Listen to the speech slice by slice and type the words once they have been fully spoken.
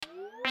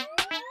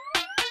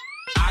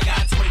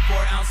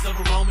ounce of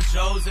aroma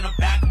shows and I'm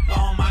back up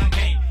on my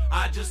game.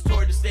 I just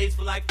toured the States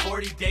for like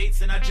 40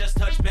 dates and I just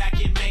touched back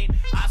in Maine.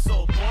 I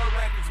sold more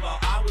records while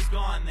I was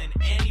gone than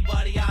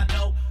anybody I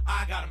know.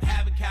 I got them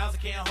having cows, I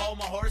can't hold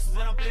my horses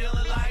and I'm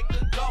feeling like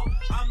the GOAT.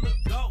 I'm the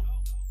GOAT.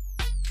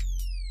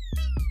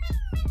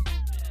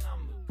 Man,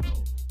 I'm the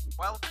GOAT.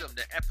 Welcome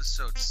to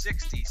episode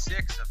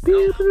 66 of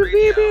GOAT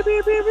Radio.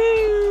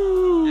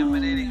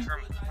 Emanating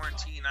from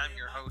quarantine, I'm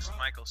your host,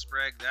 Michael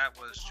Sprague. That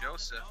was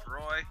Joseph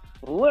Roy.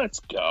 Let's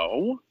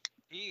go.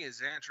 He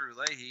is Andrew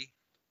Leahy.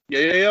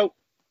 Yo.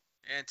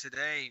 And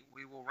today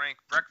we will rank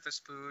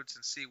breakfast foods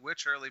and see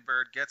which early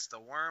bird gets the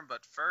worm.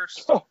 But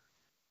first,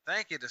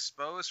 thank you to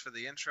Spose for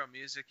the intro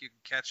music. You can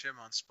catch him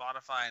on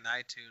Spotify and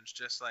iTunes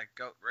just like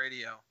GOAT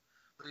Radio.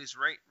 Please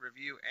rate,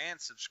 review,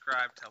 and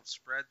subscribe to help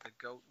spread the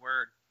GOAT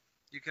word.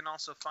 You can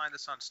also find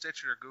us on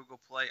Stitcher, Google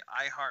Play,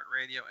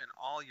 iHeartRadio, and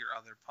all your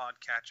other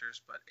podcatchers,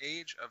 but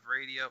Age of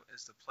Radio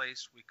is the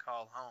place we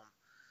call home.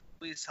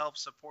 Please help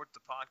support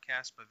the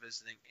podcast by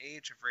visiting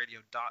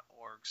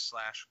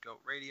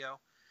ageofradio.org/GOATRadio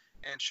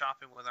and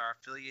shopping with our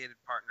affiliated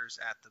partners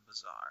at the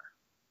Bazaar.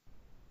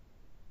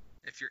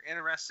 If you're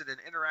interested in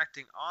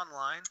interacting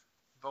online,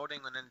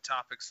 voting on any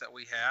topics that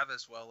we have,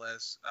 as well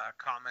as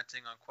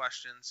commenting on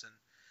questions and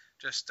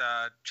just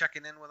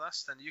checking in with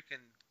us, then you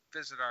can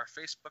visit our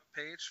Facebook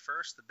page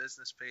first. The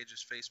business page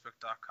is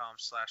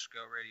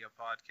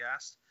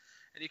facebook.com/GoRadioPodcast.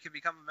 And you can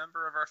become a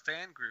member of our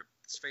fan group.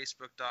 It's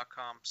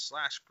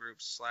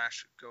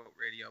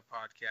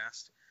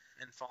facebook.com/groups/GoatRadioPodcast.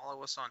 And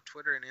follow us on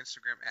Twitter and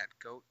Instagram at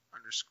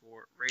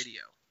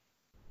GOAT_radio.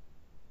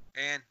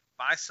 And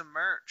buy some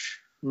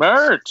merch.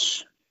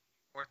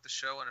 Support the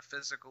show in a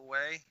physical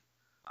way.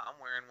 I'm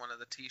wearing one of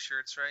the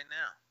t-shirts right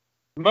now.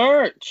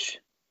 Merch.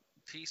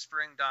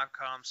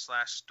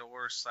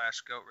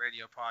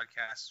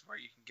 Teespring.com/store/GoatRadioPodcast is where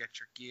you can get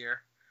your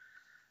gear.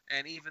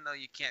 And even though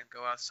you can't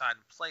go outside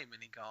and play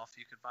mini golf,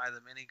 you could buy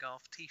the mini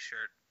golf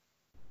t-shirt.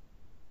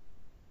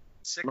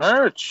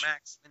 Merch.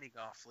 Max Mini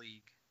Golf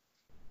League.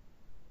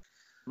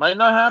 Might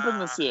not happen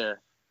this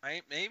year.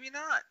 Maybe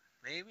not.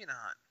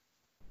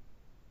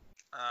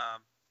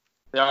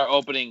 They are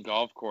opening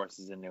golf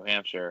courses in New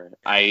Hampshire.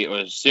 I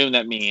would assume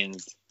that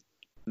means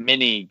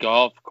mini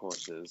golf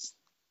courses.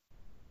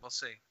 We'll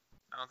see.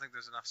 I don't think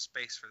there's enough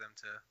space for them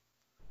to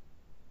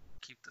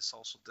keep the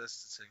social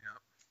distancing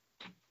up.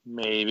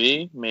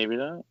 Maybe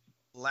not.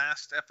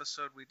 Last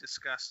episode we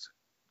discussed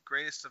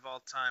greatest of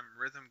all time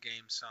rhythm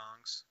game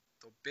songs.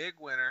 The big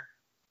winner,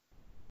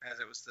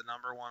 as it was the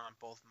number one on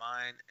both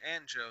mine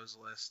and Joe's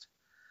list,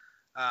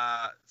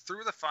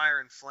 Through the Fire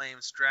and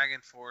Flames,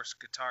 Dragon Force,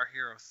 Guitar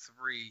Hero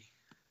 3,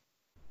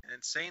 an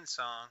insane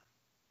song.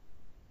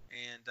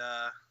 And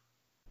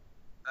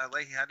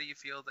Leahy, how do you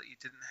feel that you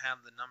didn't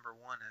have the number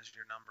one as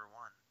your number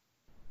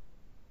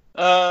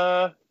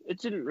one? It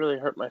didn't really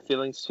hurt my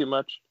feelings too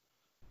much.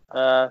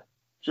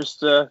 Just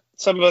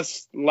some of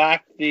us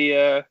lack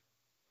the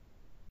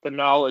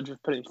knowledge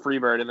of putting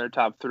Freebird in their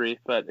top three,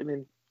 but I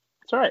mean,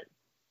 it's all right.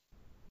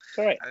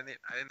 I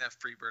didn't have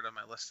Freebird on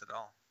my list at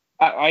all.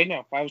 I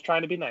know. I was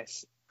trying to be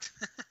nice.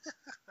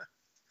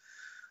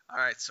 All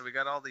right, so we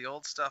got all the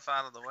old stuff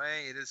out of the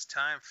way. It is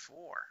time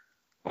for...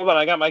 Hold on,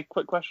 I got my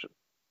quick question.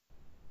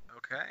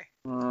 Okay.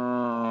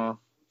 I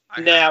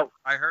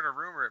heard a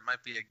rumor it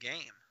might be a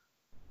game.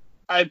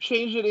 I've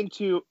changed it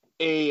into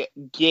a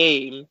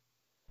game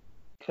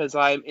because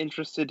I'm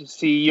interested to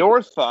see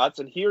your thoughts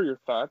and hear your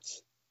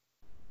thoughts.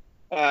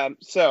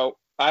 So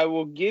I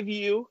will give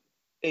you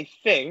a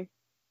thing,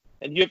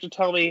 and you have to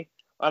tell me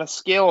on a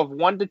scale of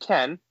 1 to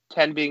 10,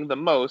 10 being the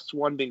most,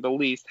 1 being the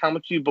least, how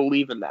much you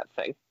believe in that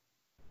thing.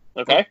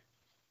 Okay?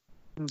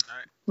 All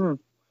right.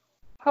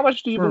 How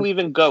much do you believe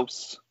in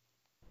ghosts?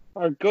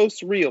 Are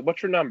ghosts real?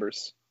 What's your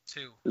numbers?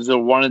 2. Is it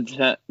 1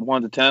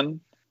 to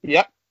 10?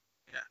 Yep.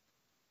 Yeah.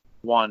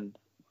 1.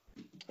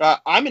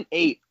 I'm an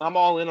 8. I'm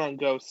all in on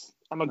ghosts.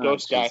 I'm a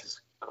ghost guy.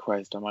 Jesus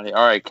Christ almighty.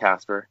 All right,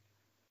 Casper.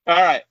 All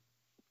right.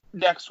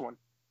 Next one.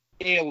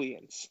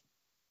 Aliens.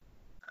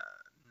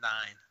 9.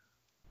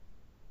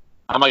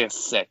 I'm like a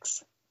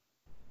 6.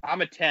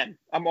 I'm a 10.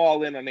 I'm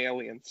all in on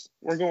aliens.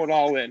 We're going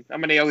all in.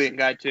 I'm an alien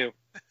guy, too.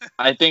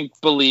 I think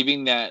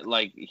believing that,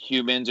 like,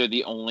 humans are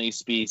the only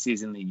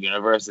species in the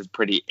universe is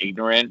pretty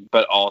ignorant,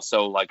 but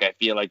also, like, I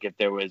feel like if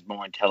there was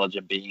more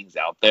intelligent beings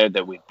out there,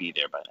 that we'd be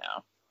there by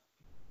now.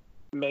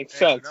 Makes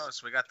sense. Who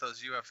knows? We got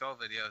those UFO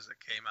videos that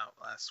came out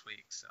last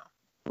week, so.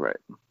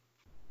 Right.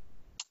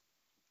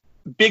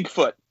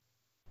 Bigfoot.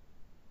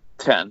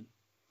 10.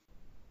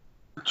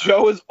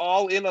 Joe is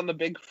all in on the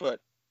Bigfoot.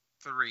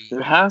 3.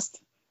 It has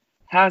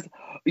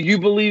you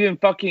believe in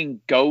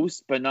fucking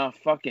ghosts, but not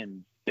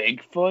fucking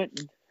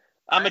Bigfoot?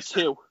 I'm a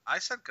 2. I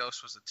said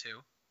Ghost was a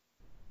 2.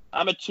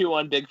 I'm a 2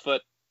 on Bigfoot.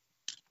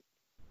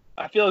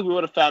 I feel like we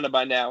would have found it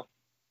by now.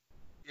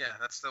 Yeah,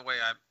 that's the way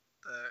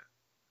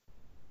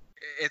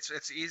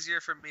it's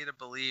easier for me to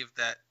believe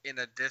that in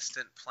a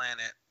distant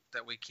planet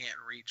that we can't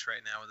reach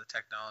right now with the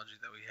technology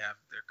that we have,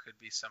 there could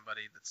be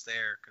somebody that's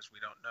there because we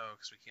don't know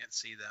because we can't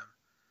see them.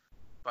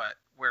 But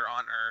we're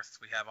on Earth.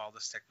 We have all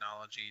this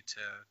technology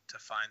to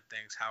find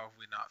things. How have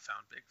we not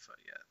found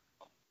Bigfoot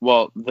yet?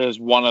 Well, there's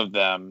one of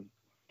them,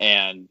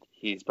 and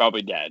he's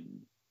probably dead.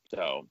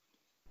 So.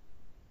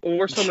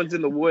 Or someone's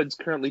in the woods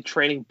currently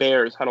training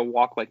bears how to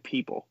walk like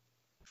people.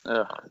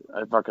 Ugh,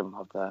 I fucking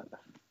love that.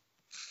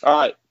 All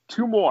right,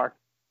 2 more.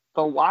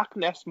 The Loch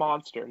Ness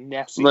Monster,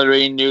 Nessie.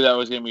 Literally knew that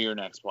was going to be your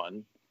next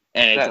one.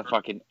 And it's a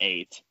fucking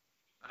 8.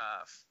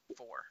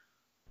 4.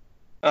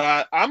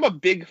 I'm a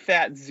big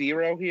fat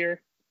 0 here.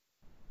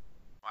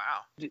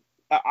 Wow.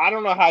 I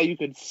don't know how you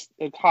could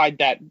hide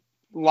that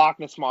Loch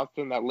Ness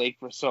Monster in that lake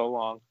for so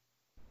long.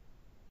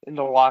 In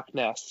the Loch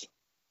Ness.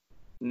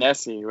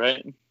 Nessie,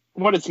 right?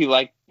 What is he,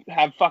 like,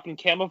 have fucking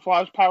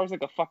camouflage powers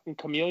like a fucking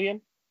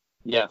chameleon?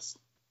 Yes.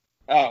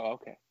 Oh,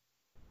 okay.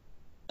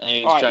 And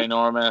he's All right.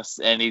 ginormous,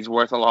 and he's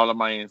worth a lot of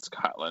money in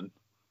Scotland.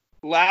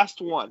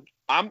 Last one.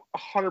 I'm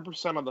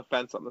 100% on the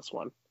fence on this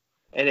one.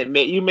 And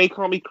you may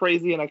call me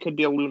crazy, and I could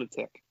be a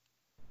lunatic.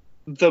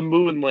 The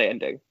moon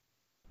landing.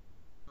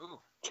 Ooh,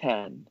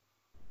 10.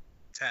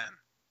 10.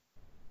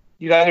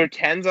 You guys are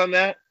 10s on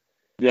that?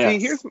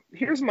 Yes. See,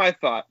 here's my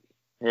thought.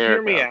 Here Hear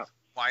it me goes. out.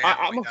 Why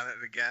haven't we done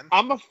it again?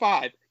 I'm a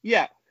 5.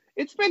 Yeah.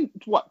 It's been,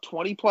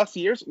 20 plus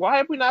years? Why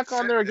have we not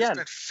gone there again?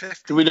 It's been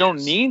 50 'Cause we don't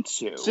years. need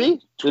to. See?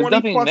 There's 20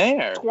 nothing plus,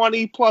 there.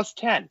 20 plus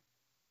 10.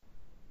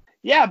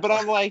 Yeah, but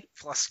I'm like,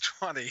 Plus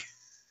 20.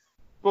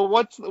 but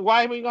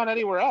why haven't we gone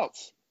anywhere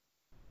else?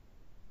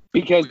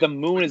 Because We- the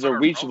moon we is put a our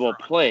reachable rover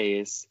on it.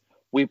 place.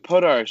 We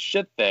put our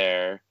shit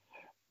there,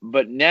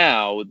 but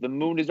now the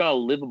moon is not a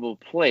livable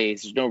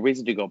place. There's no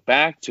reason to go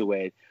back to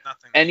it.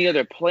 Nothing. Any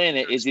other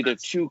planet Too is either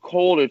expensive. too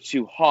cold or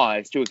too hot.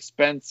 It's too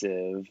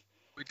expensive.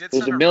 We did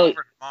there's send a a mil-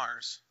 rover to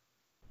Mars.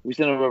 We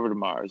sent them over to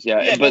Mars,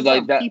 yeah, Yeah, but that's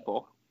like not that.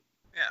 people.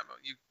 Yeah,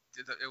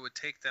 but it would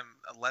take them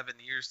 11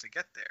 years to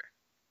get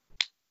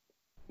there.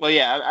 Well,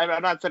 yeah,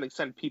 I'm not saying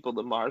send people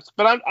to Mars,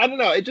 but I don't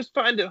know. I just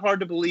find it hard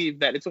to believe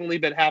that it's only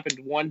been happened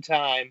one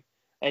time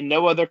and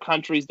no other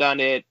country's done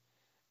it.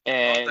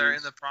 And Well, they're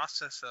in the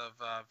process of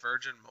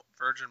Virgin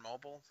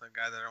Mobile, the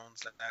guy that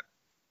owns that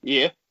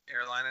yeah,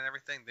 airline and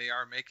everything. They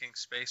are making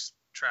space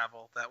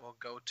travel that will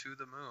go to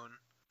the moon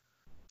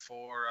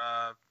for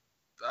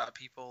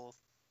people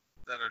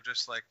that are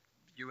just like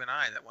you and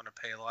I that want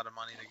to pay a lot of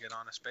money to get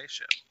on a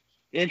spaceship.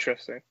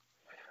 interesting.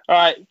 All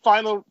right,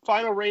 final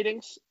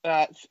ratings.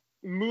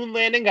 Moon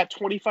landing got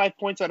 25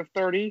 points out of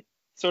 30.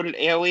 So did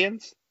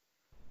Aliens.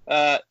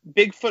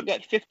 Bigfoot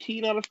got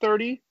 15 out of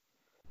 30.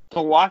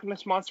 The Loch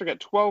Ness Monster got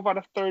 12 out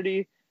of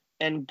 30.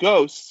 And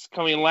Ghosts,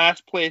 coming in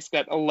last place,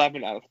 got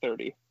 11 out of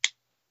 30.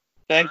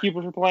 Thank you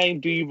for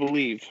playing Do You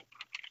Believe?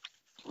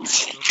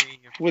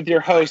 With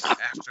your host,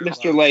 After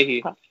Mr. Love.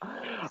 Leahy.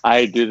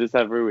 I do this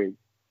every week.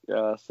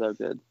 So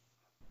good.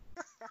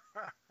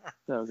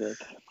 So good.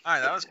 All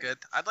right, that was good.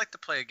 I'd like to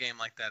play a game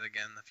like that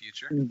again in the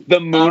future. The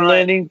moon Alright.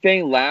 landing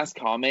thing, last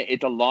comment,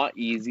 it's a lot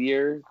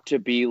easier to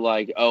be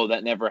like, oh,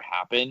 that never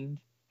happened,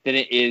 than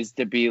it is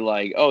to be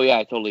like, oh, yeah,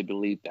 I totally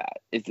believe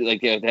that. It's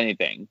like with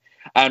anything.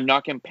 I'm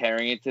not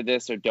comparing it to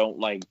this, or don't,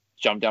 like,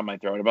 jump down my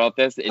throat about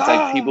this. It's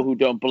like people who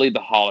don't believe the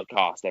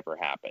Holocaust ever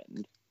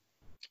happened.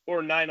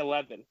 Or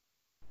 9/11.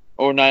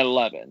 Or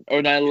 9/11.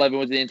 Or 9/11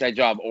 was an inside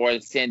job. Or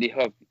the Sandy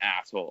Hook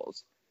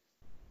assholes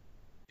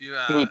You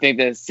who think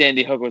that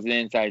Sandy Hook was an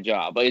inside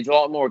job. Like, it's a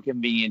lot more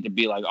convenient to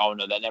be like, oh,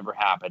 no, that never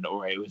happened.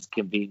 Or it was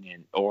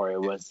convenient. Or it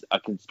was a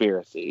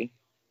conspiracy.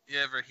 you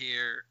ever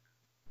hear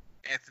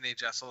Anthony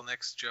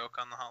Jeselnik's joke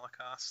on the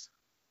Holocaust?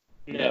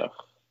 No.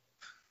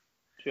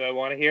 Do I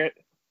want to hear it?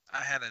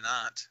 I had an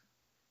aunt.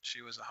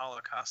 She was a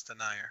Holocaust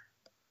denier.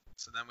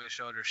 So then we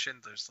showed her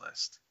Schindler's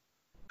List.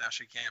 Now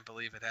she can't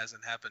believe it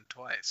hasn't happened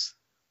twice.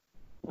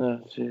 Oh,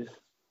 jeez.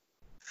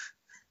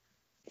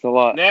 It's a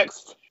lot.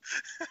 Next.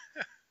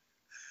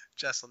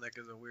 Jeselnik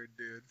is a weird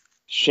dude.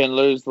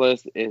 Schindler's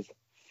List is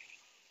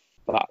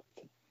fucked.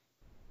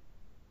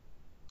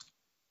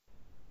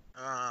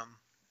 All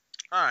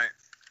right.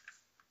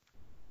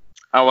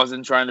 I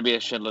wasn't trying to be a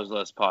Schindler's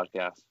List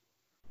podcast.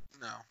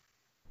 No.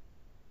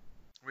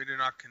 We do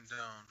not condone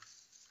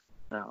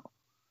No.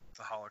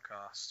 the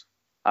Holocaust.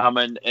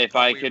 If But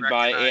I we could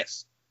buy it,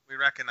 recognize- We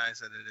recognize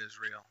that it is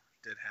real.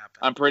 It did happen.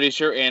 I'm pretty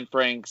sure Anne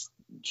Frank's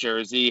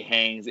jersey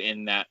hangs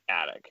in that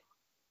attic.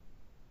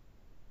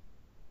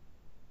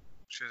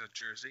 She has a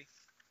jersey.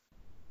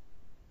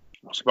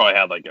 She probably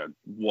had like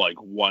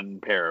one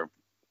pair of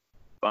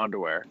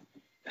underwear.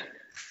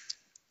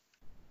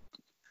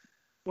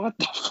 What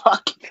the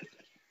fuck?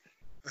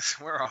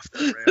 We're off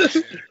the rails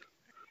here.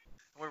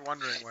 We're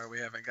wondering why we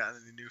haven't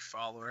gotten any new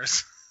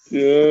followers.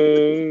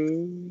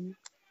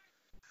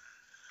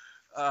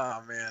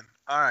 Oh, man.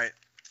 All right.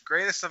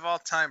 Greatest of all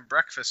time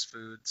breakfast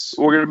foods.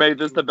 We're gonna make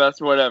this the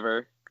best one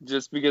ever,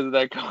 just because of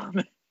that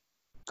comment.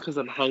 Because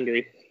I'm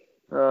hungry.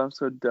 Oh, I'm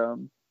so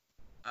dumb.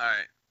 All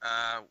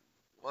right.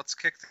 Let's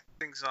kick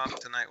things off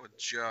tonight with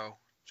Joe.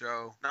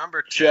 Joe,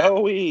 number 10.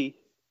 Joey.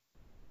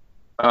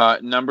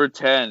 Number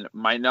 10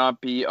 might not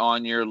be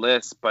on your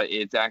list, but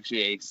it's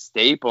actually a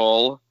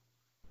staple.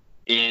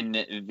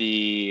 in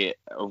the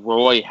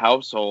Roy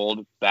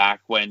household,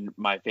 back when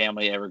my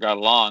family ever got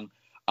along,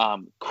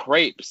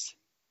 crepes.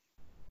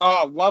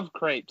 Oh, love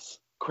crepes.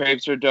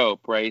 Crepes are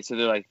dope, right? So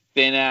they're like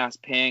thin ass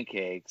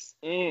pancakes.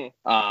 Mm.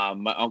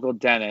 My Uncle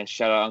Dennis,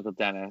 shout out Uncle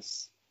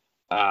Dennis.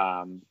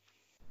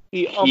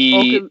 He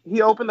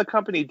opened the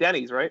company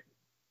Denny's, right?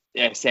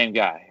 Yeah, same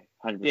guy,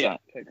 100%. Yeah.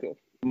 Okay, cool.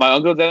 My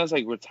Uncle Dennis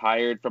like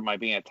retired from like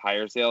being a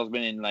tire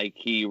salesman, and like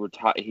he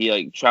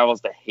like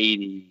travels to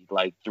Haiti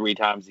like 3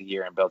 times a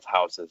year and builds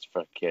houses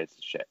for kids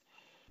and shit.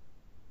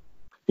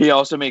 He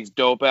also makes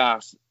dope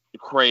ass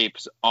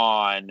crepes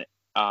on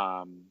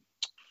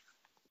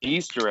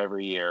Easter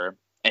every year,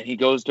 and he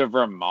goes to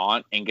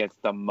Vermont and gets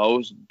the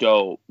most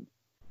dope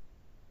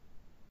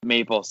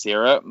maple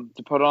syrup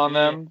to put on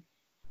them.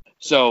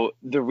 So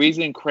the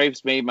reason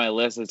crepes made my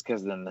list is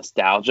because of the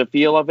nostalgia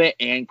feel of it,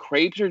 and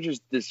crepes are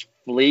just this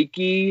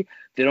flaky.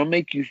 They don't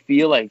make you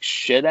feel like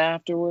shit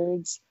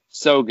afterwards.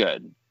 So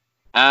good.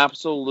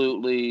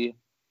 Absolutely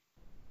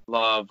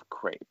love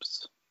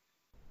crepes.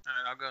 All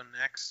right, I'll go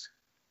next.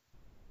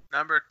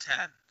 Number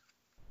 10.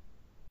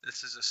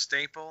 This is a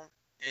staple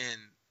in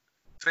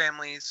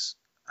families,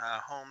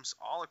 homes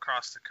all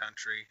across the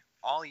country,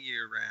 all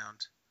year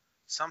round.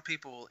 Some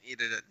people will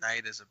eat it at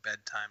night as a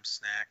bedtime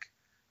snack.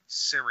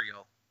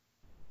 Cereal.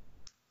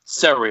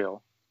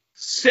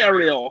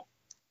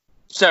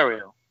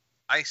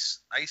 Ice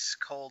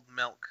cold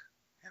milk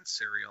and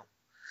cereal.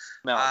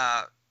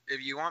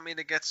 If you want me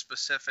to get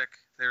specific,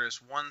 there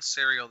is one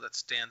cereal that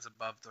stands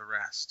above the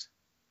rest.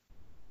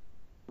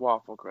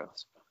 Waffle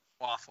Crisp.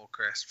 Waffle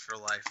Crisp for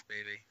life,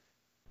 baby.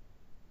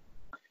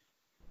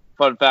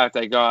 Fun fact,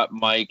 I got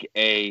Mike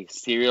a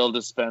cereal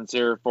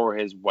dispenser for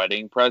his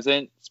wedding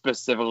present,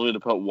 specifically to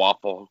put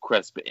Waffle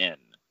Crisp in.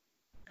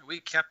 And we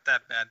kept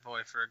that bad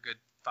boy for a good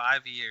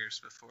 5 years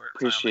before it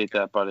Appreciate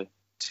that, buddy.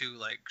 Too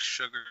like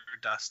sugar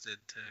dusted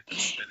to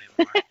keep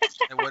anymore.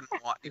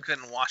 You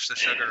couldn't wash the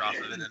sugar off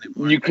of it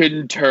anymore. You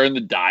couldn't turn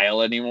the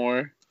dial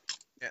anymore.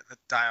 Yeah, the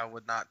dial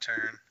would not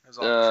turn. It was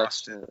all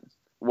crusted.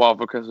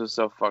 Waffle Crisp was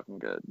so fucking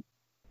good.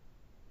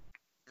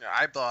 Yeah,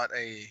 I bought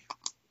a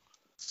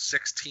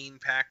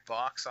 16-pack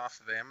box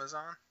off of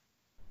Amazon.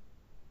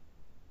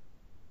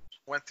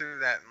 Went through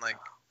that in like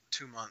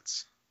 2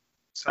 months.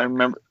 So I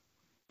remember.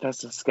 That's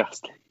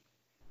disgusting.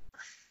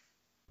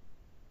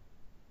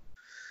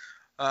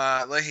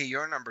 Leahy,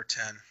 your number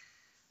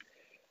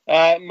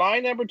 10. My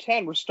number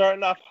 10, we're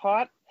starting off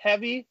hot,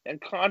 heavy, and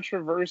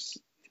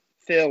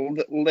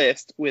controversy-filled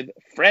list with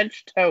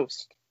French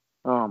toast.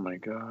 Oh my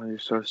god, you're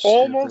so stupid.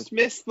 Almost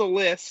missed the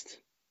list.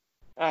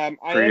 I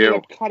ended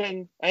up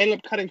cutting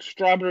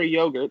strawberry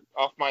yogurt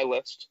off my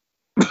list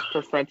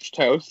for French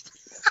toast.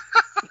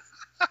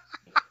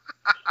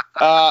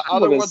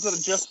 Other ones that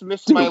have just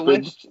missed my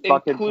list,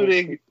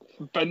 including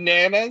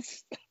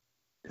bananas.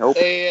 Nope.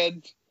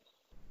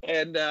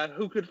 And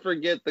who could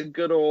forget the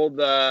good old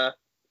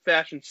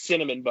fashioned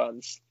cinnamon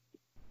buns?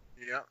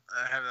 Yeah,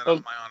 I have that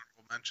on my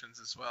honorable mentions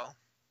as well.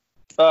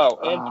 Oh,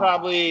 and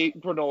probably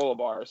granola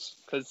bars,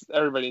 because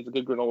everybody needs a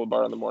good granola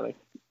bar in the morning.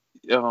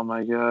 Oh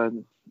my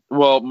god.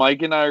 Well,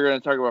 Mike and I are going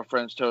to talk about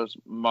French toast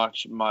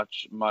much,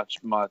 much, much,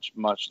 much,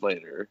 much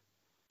later.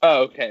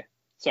 Oh, okay.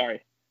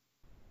 Sorry.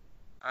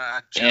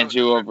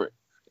 Andrew over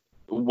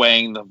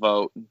weighing the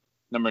vote.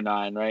 Number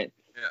 9, right?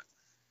 Yeah.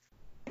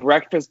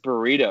 Breakfast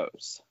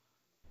burritos.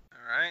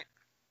 All right.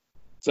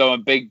 So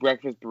I'm a big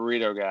breakfast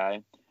burrito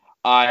guy.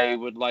 I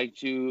would like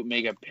to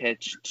make a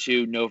pitch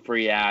to no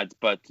free ads,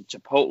 but to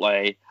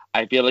Chipotle.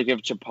 I feel like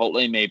if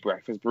Chipotle made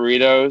breakfast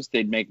burritos,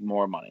 they'd make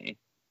more money.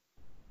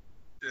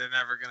 They're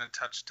never going to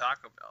touch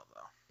Taco Bell,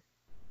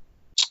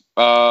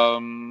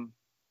 though.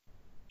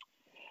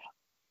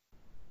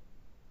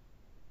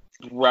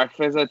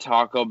 Breakfast at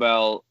Taco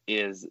Bell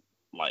is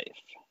life.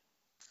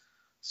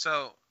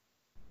 So,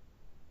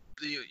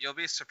 you'll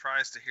be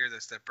surprised to hear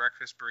this, that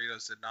breakfast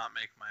burritos did not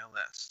make my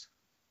list.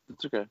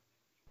 It's okay.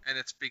 And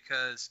it's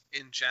because,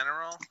 in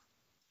general,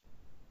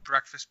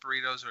 breakfast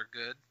burritos are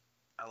good.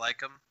 I like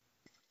them.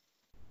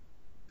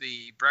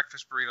 The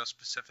breakfast burrito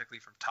specifically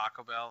from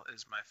Taco Bell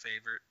is my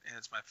favorite, and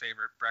it's my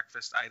favorite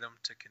breakfast item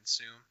to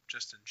consume,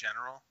 just in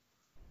general.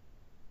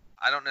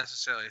 I don't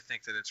necessarily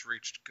think that it's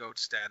reached GOAT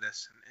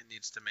status and it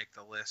needs to make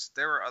the list.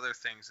 There were other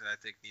things that I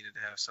think needed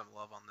to have some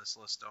love on this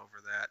list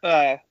over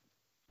that.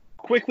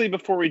 Quickly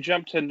before we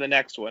jump to the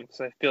next one,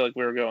 because I feel like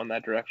we were going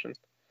that direction.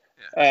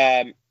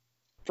 Yeah.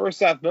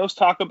 First off, most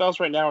Taco Bells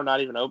right now are not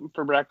even open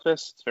for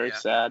breakfast. It's very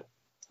sad.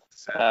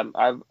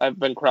 I've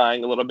been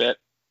crying a little bit,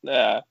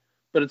 but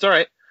it's all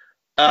right.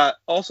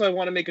 Also, I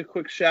want to make a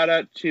quick shout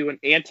out to an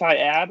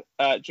anti-ad.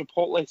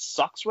 Chipotle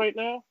sucks right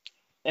now,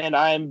 and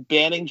I'm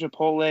banning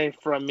Chipotle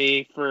from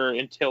me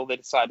until they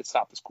decide to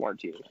stop this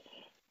quarantine.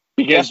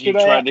 Because you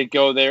tried to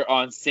go there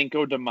on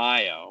Cinco de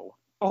Mayo.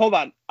 Hold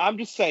on, I'm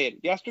just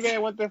saying. Yesterday I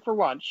went there for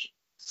lunch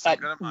at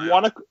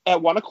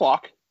 1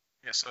 o'clock.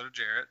 Yeah, so did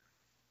Jarrett.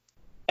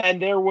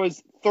 And there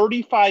was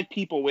 35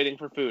 people waiting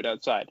for food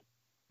outside.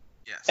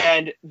 Yes.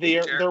 And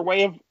their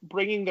way of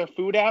bringing their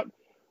food out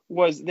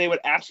was they would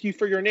ask you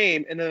for your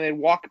name, and then they'd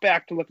walk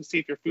back to look to see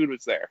if your food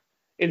was there.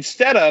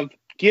 instead of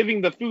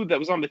giving the food that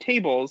was on the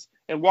tables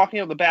and walking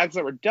out the bags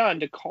that were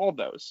done to call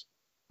those.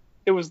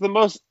 It was the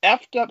most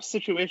effed up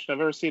situation I've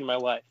ever seen in my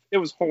life. It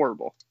was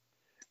horrible.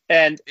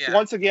 And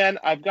once again,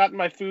 I've gotten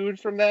my food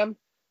from them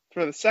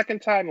for the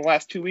second time in the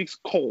last 2 weeks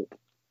cold.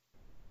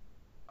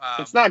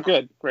 It's not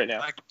good right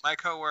now. My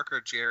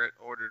coworker Jarrett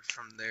ordered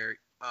from there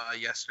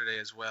yesterday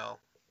as well.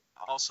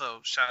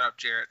 Also, shout out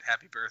Jarrett,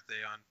 happy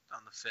birthday on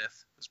the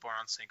 5th. Was born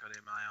on Cinco de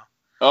Mayo.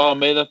 Oh,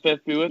 may the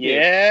 5th be with you.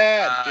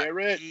 Yeah,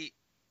 Jarrett.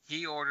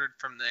 He ordered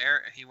from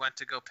there, and he went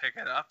to go pick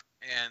it up,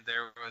 and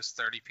there was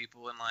 30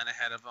 people in line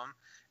ahead of him.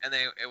 And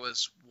it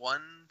was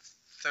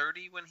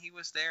 1:30 when he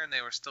was there, and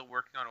they were still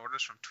working on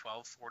orders from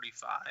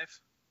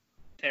 12:45.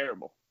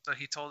 Terrible. So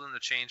he told them to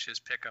change his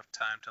pickup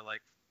time to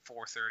like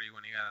 4:30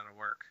 when he got out of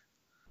work.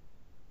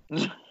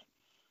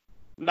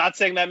 Not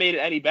saying that made it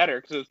any better,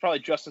 because it was probably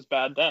just as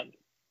bad then.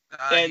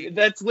 And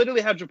that's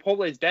literally how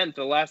Chipotle's been for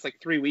the last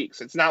 3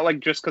 weeks. It's not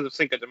just because of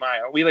Cinco de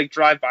Mayo. We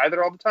drive by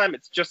there all the time.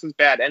 It's just as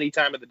bad any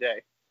time of the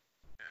day.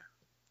 Yeah,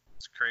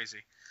 it's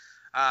crazy.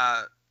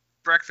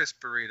 Breakfast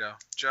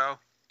burrito. Joe,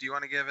 do you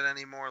want to give it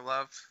any more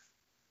love?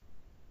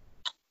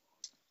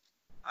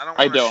 I don't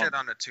want to shit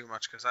on it too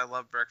much because I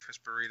love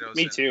breakfast burritos.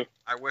 Me too.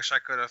 I wish I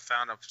could have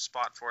found a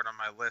spot for it on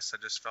my list. I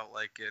just felt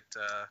like it.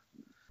 I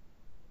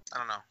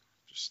don't know.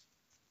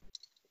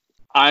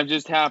 I'm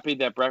just happy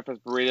that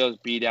breakfast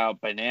burritos beat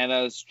out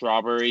bananas,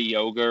 strawberry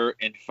yogurt,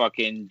 and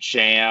fucking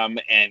jam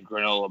and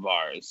granola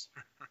bars.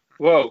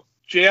 Whoa.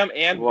 Jam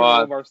and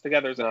granola bars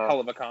together is a hell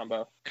of a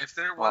combo. If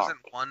there wasn't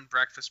one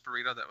breakfast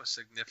burrito that was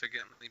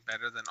significantly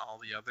better than all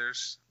the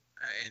others,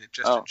 and in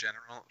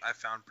general, I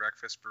found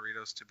breakfast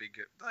burritos to be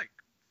good,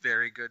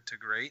 very good to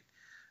great.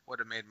 Would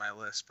have made my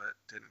list, but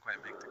didn't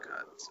quite make the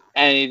cut. So.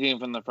 Anything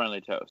from the Friendly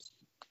Toast.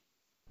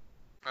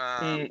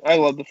 I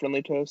love the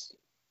Friendly Toast.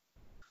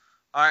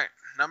 All right,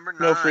 number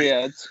 9. No free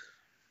ads.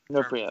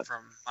 No free ads.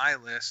 From my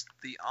list,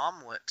 the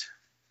omelet.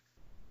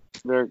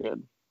 Very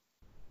good.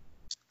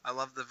 I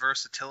love the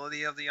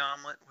versatility of the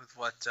omelet with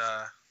what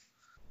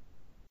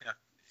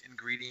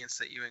ingredients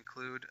that you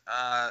include.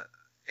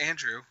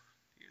 Andrew,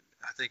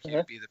 I think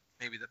you'd be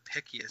maybe the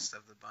pickiest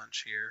of the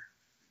bunch here,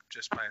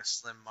 just by a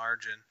slim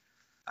margin.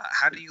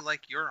 How do you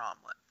like your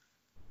omelet?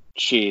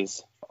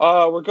 Cheese.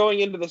 We're going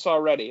into this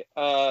already.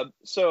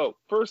 So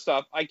first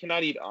off, I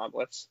cannot eat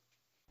omelets.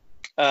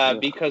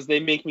 Because they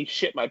make me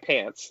shit my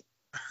pants.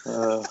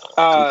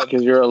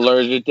 Because you're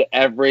allergic to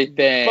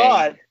everything.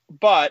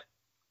 But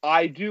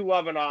I do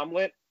love an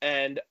omelet,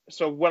 and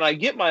so when I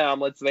get my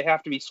omelets, they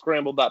have to be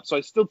scrambled up. So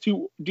I still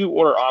do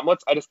order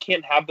omelets. I just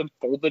can't have them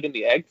folded in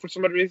the egg for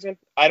some reason.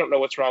 I don't know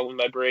what's wrong with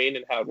my brain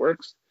and how it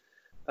works.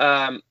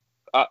 I'll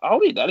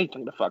eat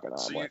anything to fucking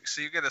omelet.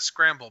 So you get a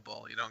scramble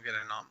bowl. You don't get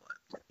an omelet.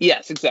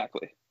 Yes,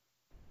 exactly.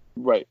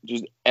 Right,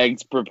 just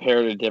eggs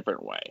prepared a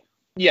different way.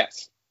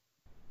 Yes.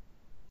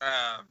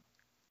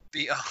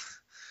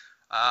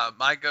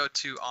 My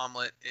go-to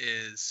omelet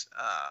is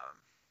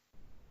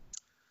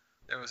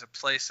there was a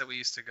place that we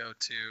used to go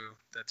to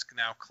that's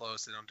now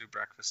closed. They don't do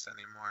breakfast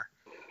anymore.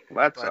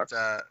 That sucks.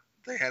 But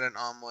they had an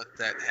omelet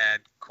that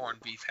had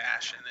corned beef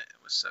hash in it.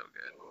 It was so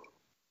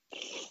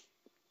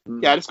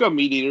good. Yeah, just go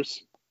meat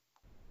eaters.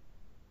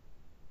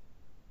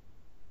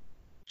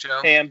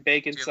 Joe, ham,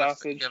 bacon,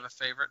 sausage. Do you have a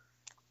favorite?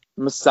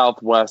 I'm a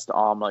Southwest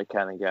omelet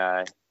kind of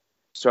guy.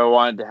 So I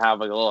wanted to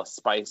have a little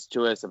spice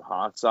to it, some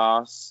hot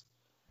sauce,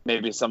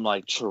 maybe some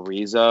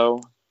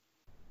chorizo,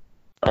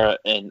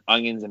 and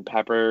onions and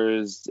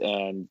peppers,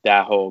 and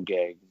that whole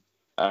gig.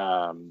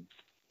 I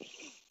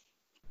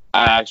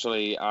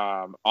actually,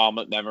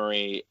 omelet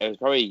memory, it was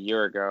probably a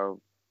year ago.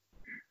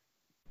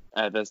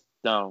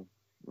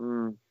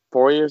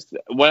 4 years,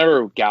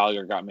 whenever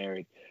Gallagher got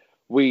married.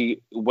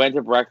 We went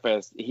to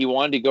breakfast. He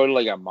wanted to go to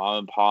a mom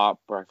and pop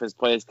breakfast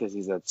place because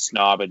he's a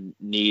snob and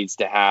needs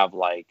to have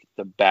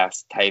the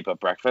best type of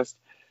breakfast.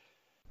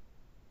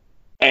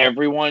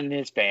 Everyone in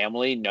his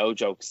family, no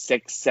joke,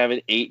 6, 7,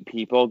 8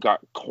 people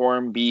got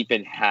corned beef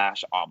and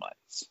hash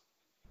omelets.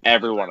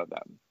 Every one of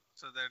them.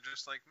 So they're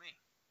just like me.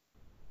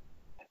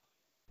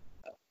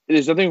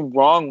 There's nothing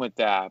wrong with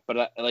that,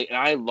 but and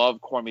I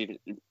love corned beef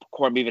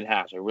and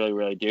hash. I really,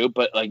 really do.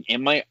 But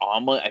in my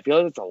omelet, I feel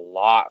like it's a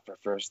lot for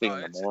first thing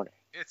in the morning.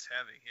 It's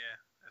heavy, yeah,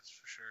 that's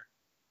for sure.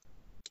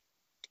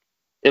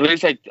 At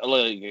least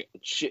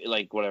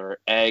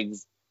whatever,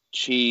 eggs,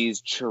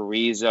 cheese,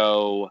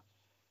 chorizo,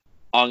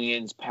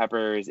 onions,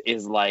 peppers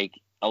is a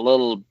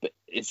little bit.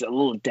 It's a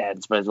little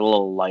dense, but it's a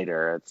little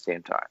lighter at the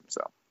same time.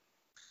 So.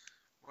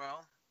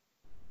 Well,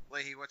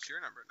 Leahy, what's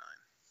your number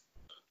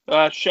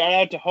 9? Shout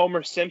out to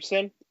Homer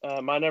Simpson.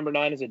 My number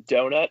 9 is a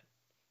donut.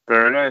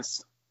 Very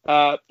nice.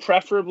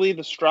 Preferably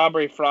the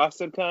strawberry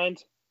frosted kind.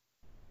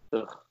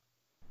 Ugh.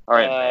 All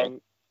right,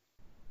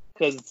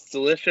 because it's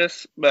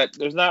delicious, but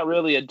there's not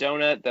really a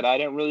donut that I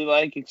don't really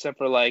like, except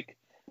for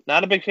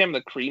not a big fan of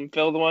the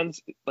cream-filled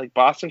ones.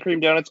 Boston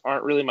cream donuts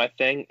aren't really my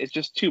thing. It's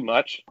just too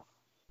much.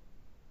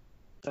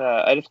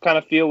 I just kind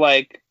of feel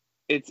like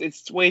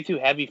it's way too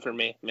heavy for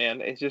me,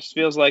 man. It just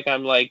feels like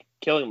I'm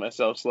killing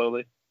myself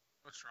slowly.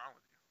 What's wrong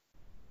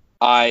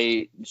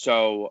I'm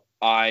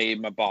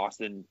a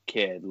Boston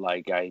kid.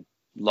 Like, I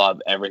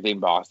love everything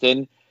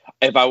Boston.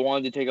 If I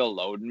wanted to take a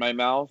load in my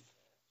mouth,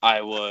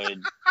 I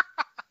would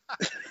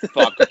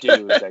fuck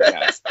dudes, I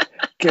guess.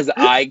 Because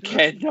I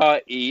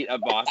cannot eat a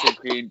Boston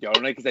cream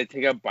donut because I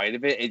take a bite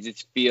of it, it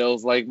just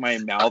feels like my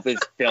mouth is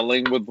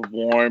filling with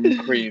warm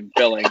cream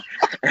filling.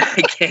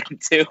 I can't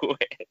do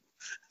it.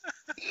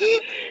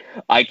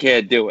 I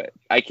can't do it.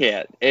 I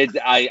can't.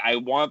 I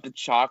want the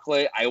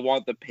chocolate. I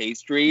want the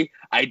pastry.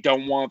 I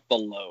don't want the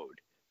load.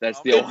 That's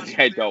I'll the be only honest thing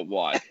I with you. don't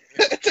want.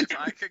 If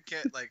I could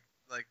get like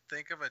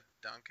think of a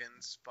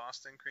Dunkin's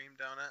Boston cream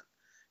donut,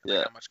 like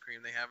Yeah. how much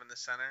cream they have in the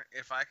center.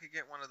 If I could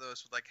get one of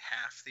those with like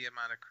half the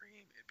amount of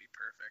cream, it'd be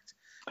perfect.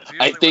 'Cause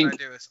I usually think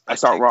what I do is I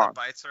saw it take wrong. the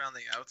bites around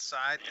the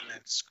outside and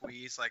then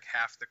squeeze like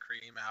half the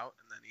cream out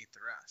and then eat the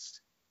rest.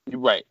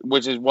 Right,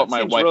 which is what That my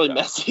seems wife really does.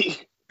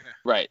 messy.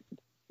 Right.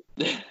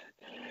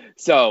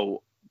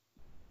 So,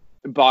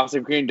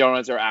 Boston cream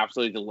donuts are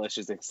absolutely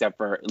delicious, except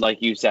for,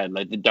 like you said,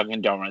 like the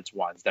Dunkin' Donuts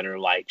ones that are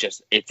like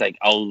just, it's like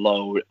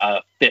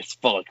a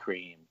fistful of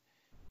cream.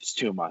 It's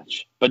too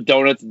much. But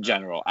donuts in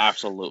general,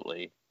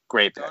 absolutely.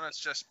 Great pick. Donuts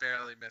just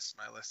barely missed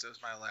my list. It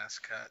was my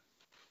last cut.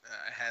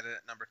 I had it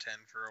at number 10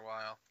 for a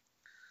while.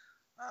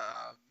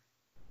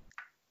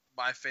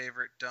 My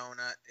favorite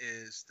donut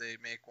is they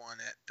make one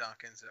at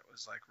Dunkin's that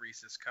was like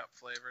Reese's Cup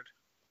flavored.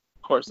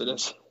 Of course it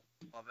is.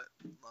 Love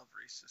it. Love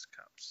Reese's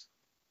Cups.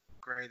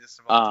 Greatest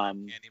of all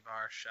time candy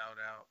bar. Shout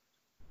out.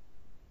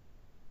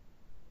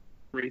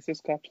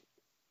 Reese's Cups.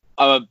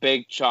 I'm a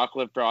big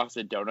chocolate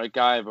frosted donut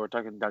guy, if we're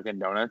talking Dunkin'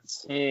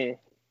 Donuts. Mm.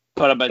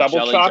 But I'm a Double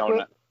jelly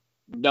chocolate?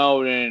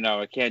 donut.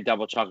 No. I can't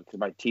double chocolate because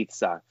my teeth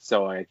suck,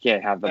 so I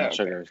can't have that much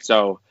Okay. sugar.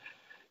 So,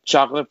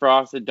 chocolate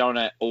frosted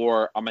donut,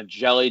 or I'm a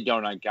jelly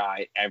donut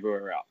guy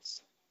everywhere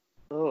else.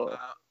 Oh.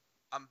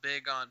 I'm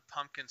big on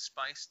pumpkin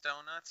spice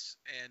donuts,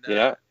 and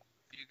Yeah.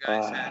 you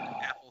guys had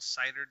apple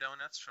cider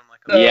donuts from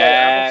like Oh,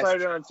 Yes. apple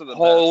cider donuts are the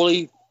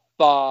Holy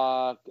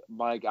fuck,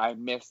 Mike! I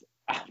miss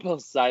apple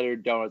cider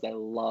donuts. I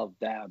love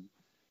them. best.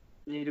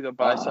 You need to go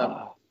buy some.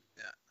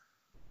 Yeah.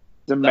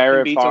 The Nothing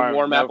Merit beats a Farm,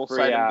 warm no apple free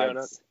cider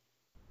ads. donut.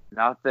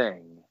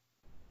 Nothing.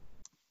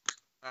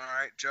 All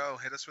right, Joe,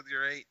 hit us with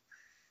your 8.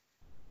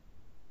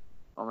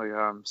 Oh my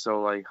god, I'm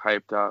so like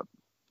hyped up.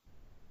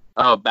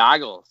 Oh,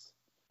 bagels.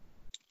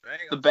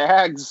 The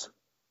bags.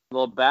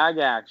 Little bag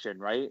action,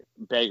 right?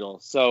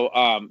 Bagels. So,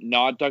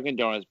 not Dunkin'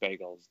 Donuts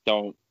bagels.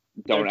 Don't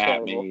They're at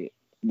terrible. me.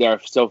 They're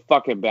so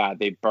fucking bad.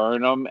 They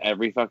burn them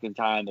every fucking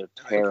time. They're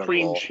And terrible.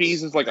 Cream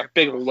cheese is like a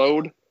big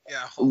load.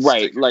 Yeah, a whole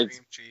Right, stick of like-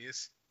 cream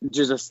cheese.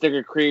 Just a stick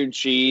of cream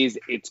cheese.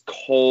 It's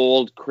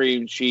cold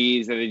cream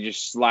cheese that they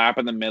just slap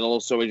in the middle,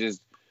 so it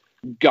just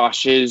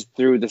gushes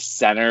through the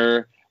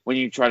center. When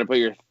you try to put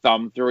your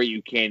thumb through it,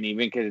 you can't even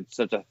because it's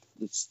such a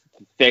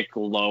thick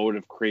load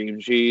of cream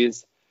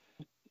cheese.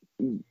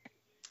 Dunkin'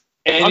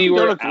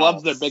 Anywhere Donuts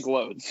loves their else- big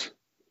loads.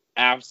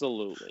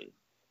 Absolutely.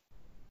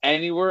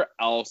 Anywhere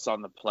else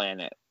on the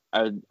planet,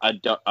 a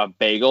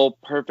bagel,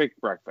 perfect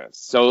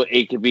breakfast. So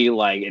it could be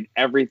like an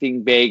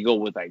everything bagel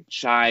with like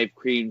chive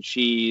cream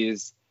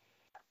cheese.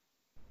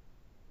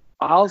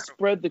 I'll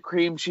spread the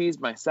cream cheese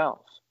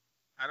myself.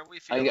 How do we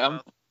feel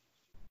I'm-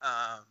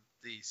 about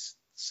the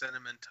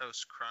cinnamon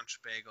toast crunch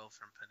bagel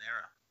from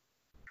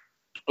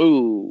Panera?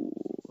 Ooh,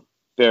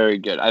 very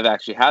good. I've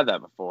actually had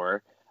that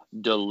before.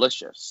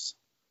 Delicious.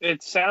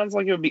 It sounds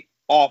like it would be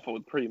awful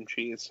with cream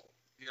cheese.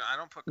 You know, I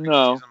don't put cream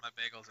No. cheese on my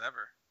bagels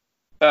ever.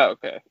 Oh,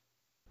 okay.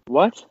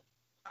 What?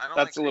 I don't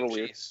That's like a little cream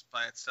weird. cheese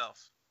by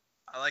itself.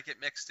 I like it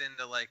mixed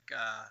into like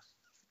a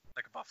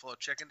buffalo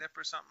chicken dip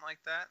or something like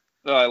that.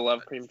 Oh, I love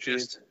But cream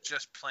cheese.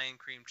 Just plain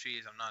cream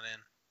cheese, I'm not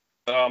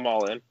in. Oh, I'm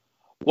all in.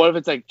 What if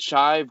it's like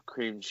chive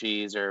cream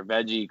cheese or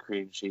veggie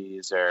cream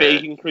cheese or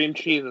Bacon cream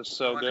cheese is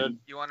so you wanna, good.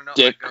 You want to know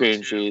dick what my cream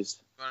go-to,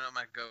 cheese? You want to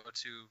know what my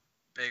go-to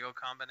bagel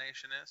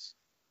combination is?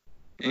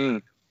 A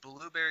Mm.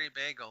 blueberry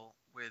bagel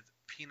with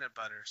peanut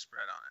butter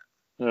spread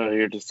on it. Oh,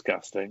 you're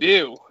disgusting.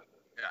 Ew.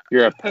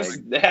 You're a That's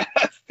pig.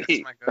 That's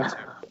nasty. my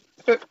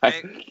go-to.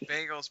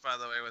 Bagels, by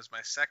the way, was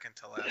my second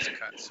to last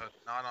cut, so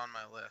not on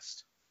my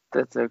list.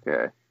 That's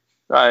okay.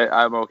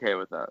 I'm okay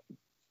with that.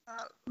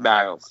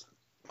 Bagels.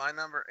 My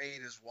number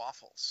 8 is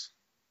waffles.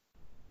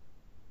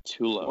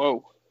 Too low.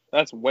 Whoa.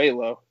 That's way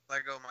low.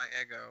 Lego my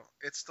Eggo.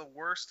 It's the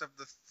worst of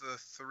the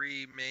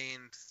three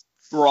main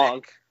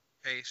Wrong. thick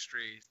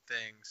pastry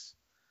things.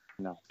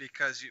 No.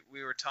 Because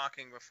we were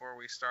talking before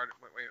we started.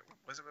 Wait,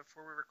 was it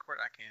before we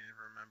recorded? I can't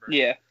even remember.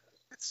 Yeah.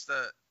 It's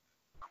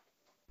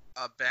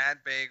a bad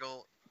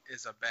bagel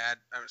is a bad.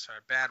 I'm sorry,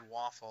 a bad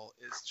waffle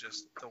is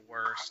just the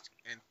worst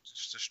and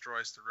just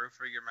destroys the roof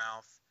of your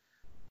mouth.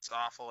 It's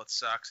awful. It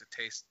sucks. It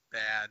tastes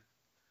bad.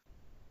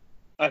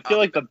 I feel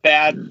like a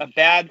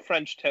bad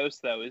French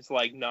toast though is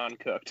like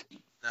non-cooked,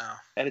 No.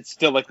 and it's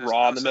still like There's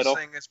raw no in the middle.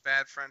 such thing as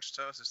bad French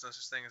toast. There's no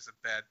such thing as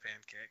a bad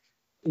pancake.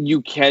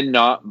 You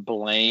cannot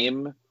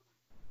blame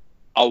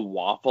a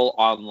waffle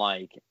on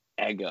like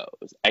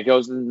Eggos. Eggos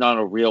is not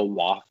a real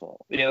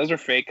waffle. Yeah, those are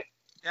fake.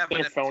 Yeah, but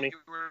They're if phony.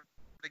 you were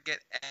to get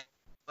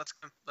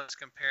let's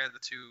compare the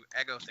two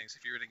Eggo things.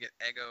 If you were to get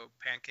Eggo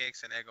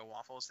pancakes and Eggo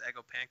waffles, the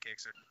Eggo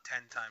pancakes are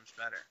 10 times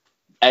better.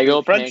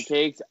 Eggo French-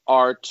 pancakes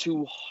are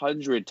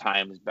 200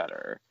 times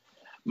better.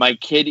 My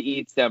kid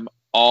eats them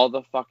all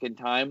the fucking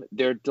time.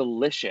 They're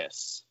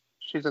delicious.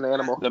 She's an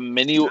animal. The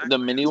mini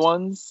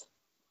ones.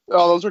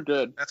 Oh, those are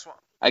good. That's what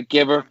I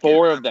give her I'm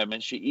 4 giving of them,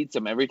 and she eats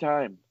them every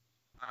time.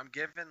 I'm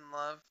giving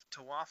love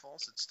to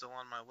waffles. It's still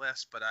on my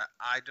list, but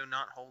I do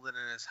not hold it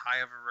in as high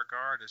of a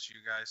regard as you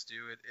guys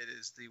do. It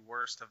is the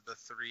worst of the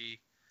 3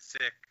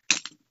 thick,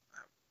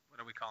 what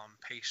do we call them,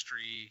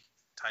 pastry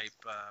type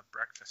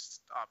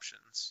breakfast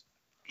options.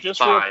 Just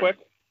Fine. real quick,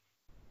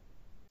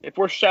 if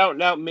we're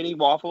shouting out mini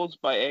waffles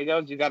by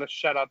Eggos, you got to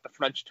shout out the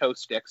French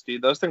toast sticks,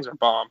 dude. Those things are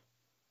bomb.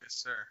 Yes,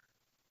 sir.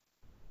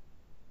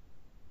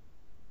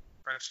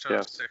 French toast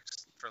Yes.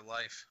 sticks for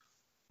life.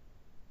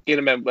 Get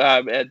them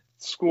at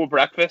school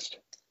breakfast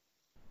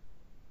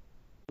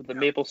with the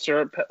maple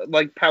syrup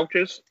like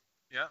pouches.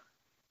 Yeah.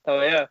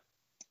 Oh yeah.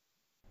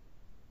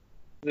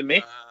 Is it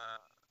me?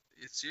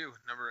 It's you,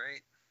 number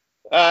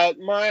 8.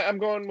 I'm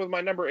going with my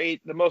number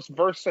 8. The most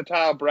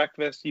versatile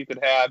breakfast you could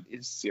have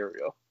is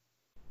cereal.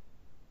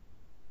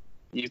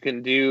 You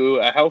can do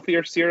a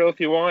healthier cereal if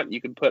you want. You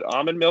can put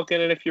almond milk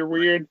in it if you're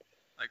weird.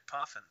 Like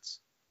puffins.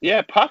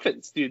 Yeah,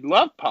 puffins, dude.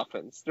 Love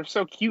puffins. They're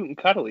so cute and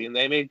cuddly, and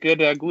they make good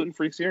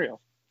gluten-free cereal.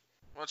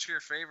 What's your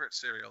favorite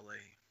cereal, Lee?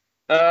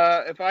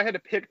 If I had to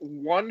pick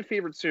one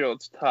favorite cereal,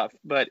 it's tough,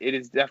 but it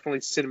is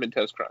definitely Cinnamon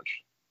Toast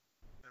Crunch.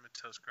 Cinnamon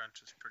Toast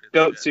Crunch is pretty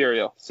Goat legit.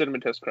 cereal,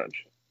 Cinnamon Toast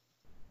Crunch.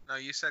 No,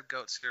 you said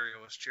goat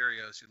cereal was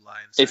Cheerios, you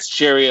lying It's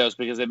sack. Cheerios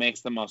because it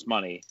makes the most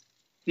money.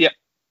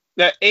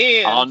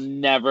 And I'll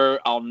never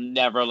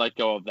let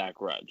go of that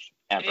grudge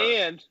ever.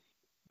 and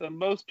the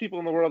most people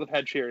in the world have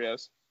had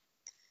Cheerios.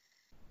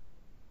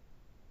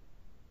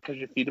 Because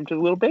you feed them to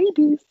the little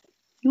babies.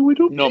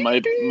 No,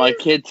 my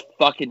kids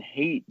fucking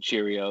hate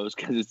Cheerios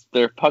because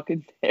they're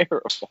fucking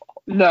terrible.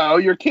 No,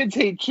 your kids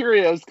hate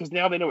Cheerios because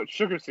now they know what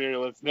sugar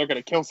cereal is and they're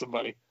going to kill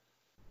somebody.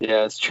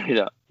 Yeah, straight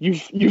up. You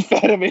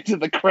fed them into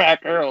the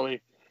crack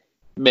early.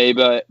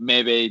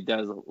 Maybe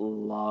does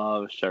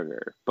love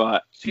sugar,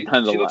 but She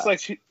nonetheless.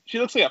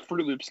 looks like a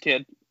Fruit Loops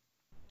kid.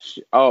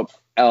 Elle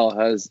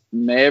has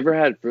May ever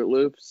had Fruit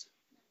Loops?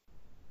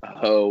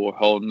 Oh, we're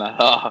holding that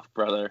off,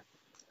 brother.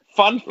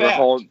 Fun We're fact.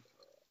 holding.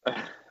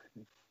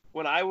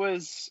 When I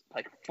was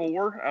like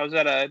 4, I was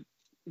at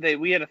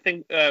we had a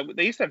thing,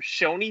 they used to have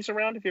Shoney's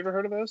around. Have you ever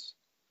heard of those?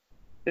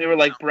 They were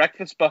like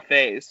breakfast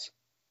buffets.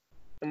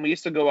 And we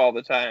used to go all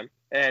the time.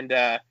 And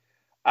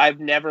I've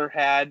never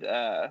had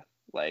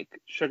like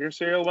sugar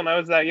cereal when I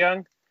was that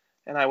young.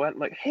 And I went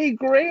like, hey,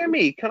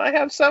 Grammy, can I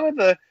have some of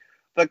the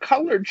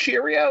colored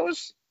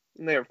Cheerios?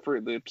 And they were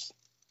Fruit Loops.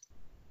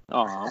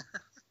 Aw.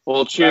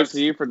 Well, cheers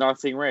to you for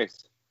not seeing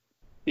race.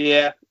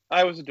 Yeah,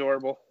 I was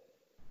adorable.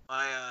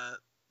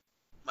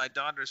 My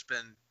daughter's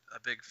been a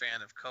big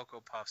fan of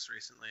Cocoa Puffs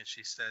recently, and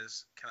she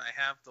says, "Can I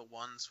have the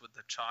ones with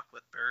the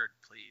chocolate bird,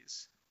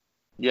 please?"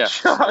 Yes.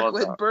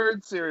 Chocolate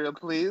bird cereal,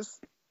 please.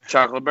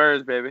 Chocolate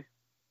birds, baby.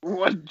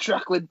 One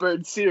chocolate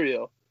bird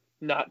cereal,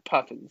 not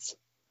puffins.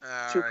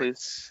 All 2, right.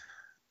 please.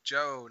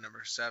 Joe,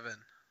 number 7.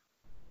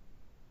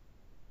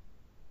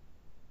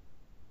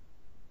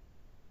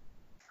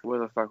 Where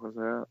the fuck was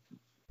that?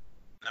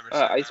 Number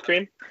 7. Ice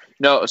cream?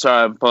 No,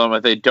 sorry, I'm pulling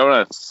my thing.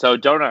 Donuts. So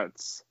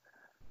donuts.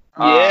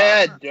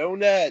 Yeah,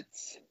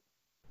 donuts.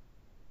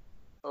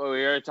 Oh,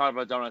 we already talked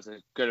about donuts a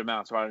good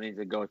amount, so I don't need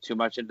to go too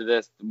much into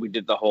this. We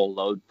did the whole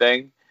load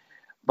thing,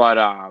 but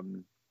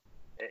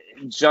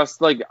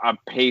just like a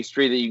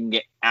pastry that you can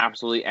get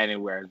absolutely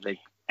anywhere, like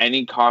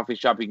any coffee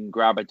shop, you can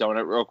grab a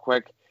donut real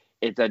quick.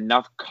 It's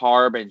enough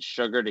carb and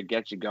sugar to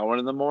get you going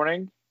in the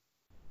morning.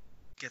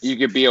 You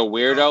could be a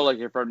weirdo, like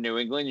you're from New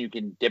England. You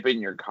can dip it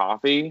in your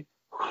coffee.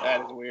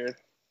 That is weird.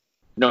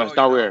 No, it's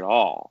not weird at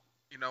all.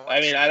 You know what? I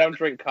mean, I don't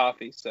drink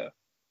coffee, so.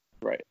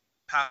 Right.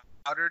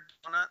 Powdered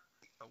donut,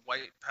 a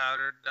white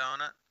powdered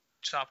donut,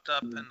 chopped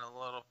up into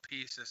little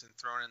pieces and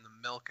thrown in the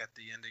milk at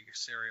the end of your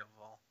cereal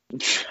bowl.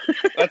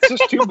 That's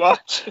just too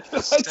much.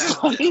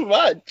 That's too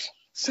much.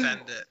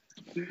 Send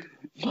it.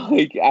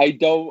 Like I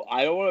don't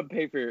want to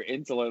pay for your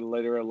insulin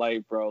later in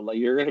life, bro. Like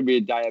you're gonna be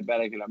a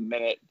diabetic in a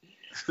minute.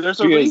 There's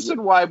a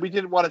reason why we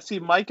didn't want to see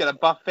Mike at a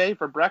buffet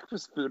for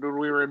breakfast food when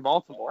we were in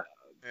Baltimore.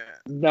 Yeah.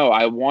 No,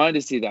 I wanted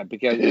to see that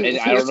because and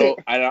I don't know.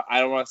 I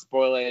don't want to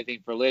spoil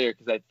anything for later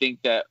because I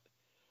think that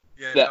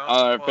Yeah.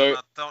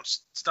 that don't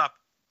stop.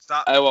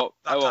 I won't.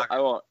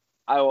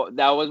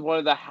 That was one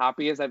of the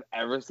happiest I've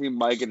ever seen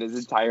Mike in his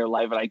entire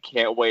life, and I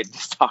can't wait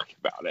to talk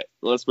about it.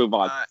 Let's move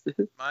on.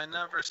 My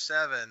number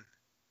 7.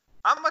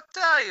 I'm gonna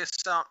tell you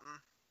something.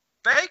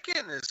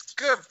 Bacon is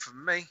good for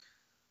me.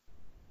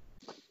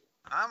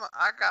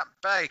 I got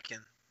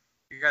bacon.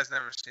 You guys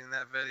never seen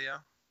that video?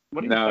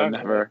 What are you No, talking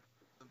never.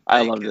 The I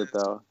bacon loved it is-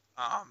 though.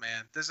 Oh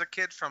man, there's a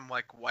kid from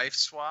like Wife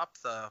Swap.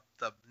 The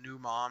new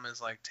mom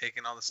is like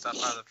taking all the stuff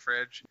out of the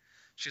fridge.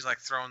 She's like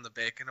throwing the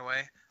bacon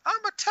away.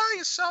 I'm gonna tell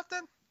you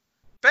something.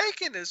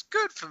 Bacon is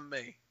good for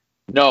me.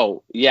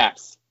 No,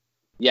 yes.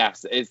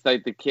 It's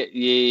like the kid.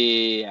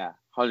 Yeah.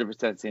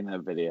 100% seen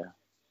that video.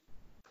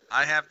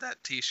 I have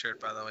that T-shirt,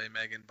 by the way.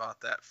 Megan bought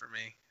that for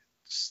me.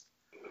 It's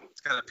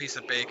got a piece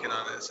of bacon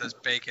on it. It says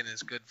 "Bacon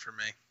is good for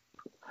me."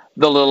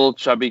 The little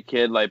chubby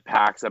kid like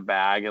packs a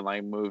bag and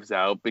like moves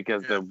out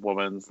because the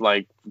woman's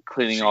like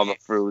cleaning all the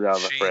fruit out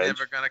of the fridge. She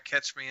never gonna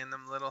catch me in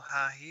them little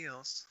high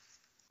heels.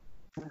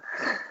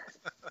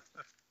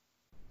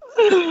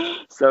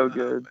 So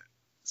good.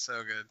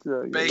 So good.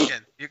 So good.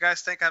 Bacon. You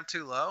guys think I'm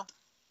too low?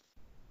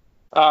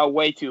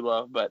 Way too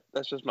low, but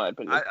that's just my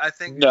opinion. I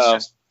think No.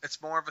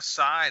 it's more of a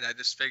side. I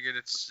just figured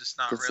it's just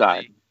not It's a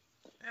really. side.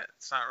 Yeah,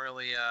 it's not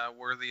really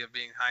worthy of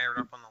being higher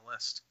up on the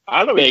list. I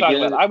don't know what you're talking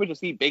Bacon- about. I would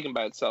just eat bacon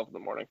by itself in the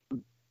morning.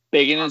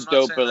 Bacon I'm is not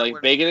dope, saying but that like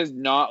would- bacon is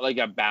not like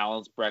a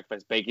balanced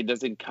breakfast. Bacon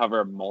doesn't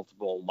cover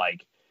multiple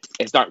like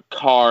it's not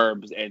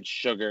carbs and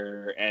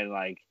sugar and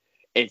like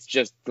it's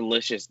just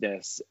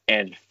deliciousness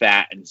and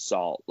fat and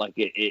salt. Like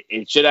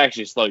it should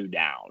actually slow you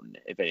down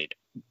if anything.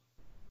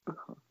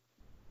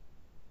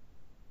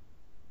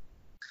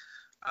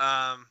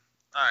 All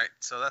right,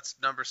 so that's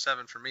number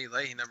 7 for me.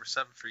 Leahy, number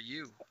 7 for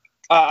you.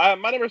 My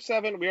number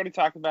 7, we already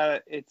talked about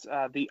it. It's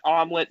the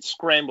omelet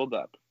scrambled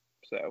up.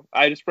 So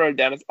I just wrote it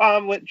down as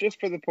omelet just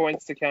for the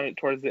points to count it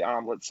towards the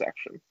omelet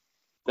section.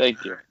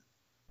 Thank you. All right.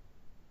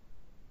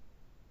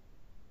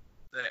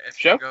 If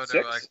Joe, you go to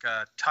 6?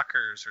 like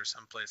Tucker's or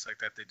someplace like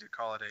that, they do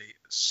call it a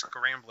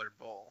scrambler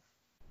bowl.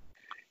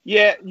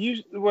 Yeah,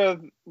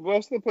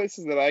 most of the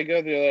places that I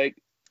go, they're like,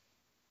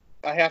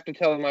 I have to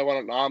tell them I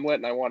want an omelet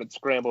and I want it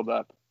scrambled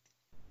up.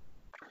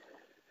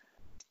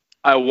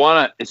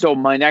 So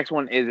my next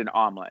one is an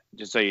omelet,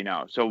 just so you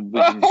know. So we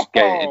can just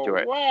get into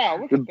it. Wow,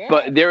 look at that.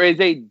 But there is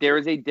a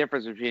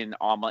difference between an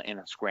omelet and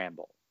a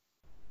scramble.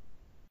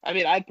 I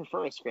mean, I'd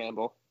prefer a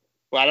scramble.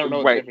 Well, I don't know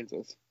what Right. the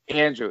difference is.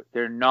 Andrew,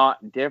 they're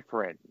not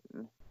different.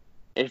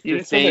 It's You the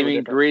just said they same were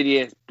different.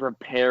 ingredients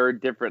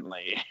prepared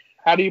differently.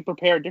 How do you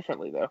prepare it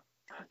differently, though?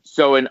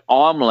 So an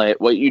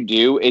omelet, what you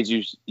do is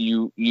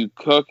you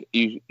cook,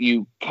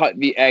 you cut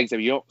the eggs up.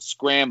 You don't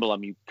scramble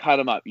them. You cut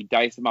them up. You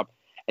dice them up,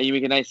 and you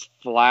make a nice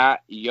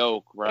flat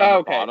yolk right on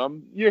the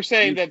bottom. You're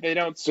saying You that they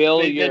don't fill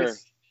they your-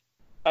 just-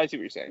 I see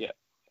what you're saying. Yeah.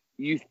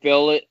 You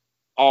fill it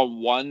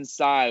on one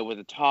side with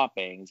the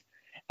toppings,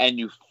 and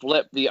you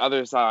flip the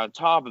other side on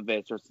top of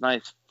it, so it's a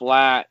nice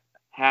flat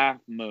half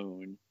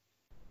moon.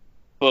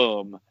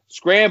 Boom.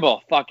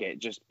 Scramble. Fuck it.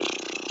 Just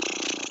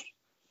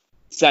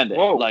send it.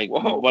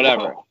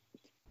 Whatever. Whoa.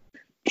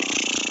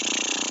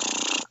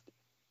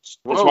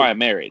 That's why I'm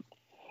married.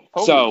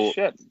 Holy So-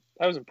 shit,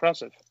 that was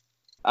impressive.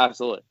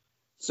 Absolutely.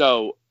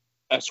 So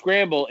a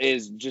scramble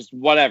is just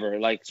whatever.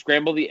 Like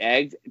scramble the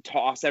eggs,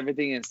 toss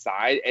everything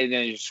inside, and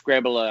then you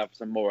scramble it up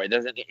some more.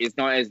 It's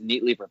not as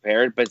neatly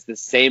prepared, but it's the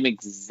same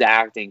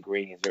exact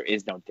ingredients. There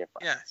is no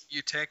difference. Yeah,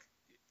 you take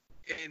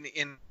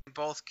in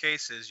both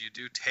cases you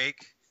do take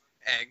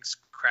eggs,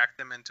 crack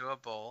them into a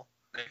bowl,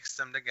 mix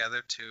them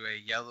together to a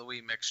yellowy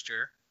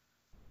mixture,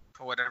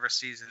 put whatever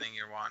seasoning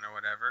you want or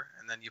whatever,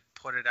 and then you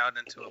put it out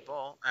into a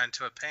bowl,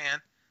 into a pan.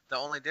 The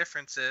only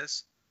difference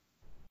is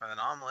with an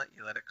omelet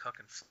you let it cook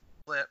and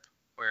flip,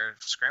 where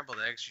scrambled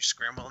eggs you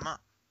scramble them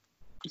up.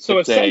 So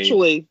It's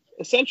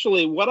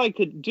essentially, what I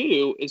could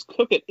do is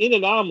cook it in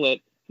an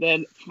omelet,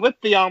 then flip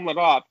the omelet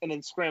off, and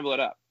then scramble it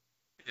up.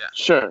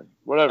 Sure,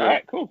 whatever. All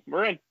right, cool.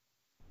 We're in.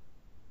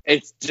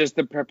 It's just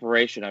the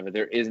preparation of it.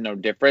 There is no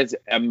difference.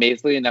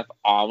 Amazingly enough,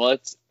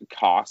 omelets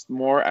cost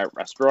more at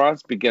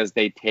restaurants because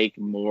they take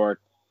more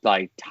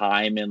like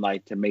time and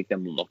like to make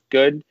them look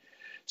good.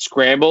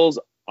 Scrambles,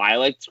 I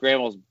like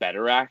scrambles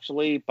better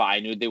actually, but I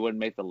knew they wouldn't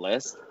make the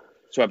list,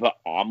 so I put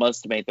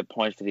omelets to make the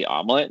points for the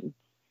omelet.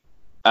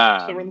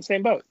 So we're in the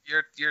same boat.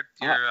 You're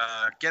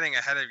getting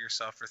ahead of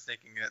yourself for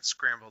thinking that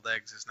scrambled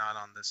eggs is not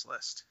on this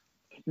list.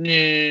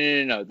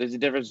 No. There's a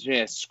difference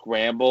between a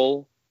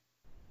scramble.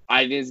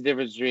 I think there's a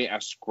difference between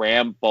a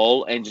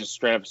scramble and just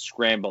straight up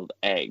scrambled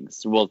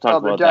eggs. We'll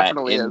talk there about that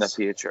definitely in the is.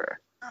 future.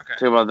 Okay.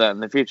 Talk about that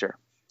in the future.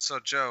 So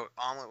Joe,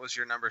 omelet was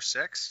your number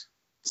 6?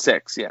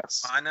 6,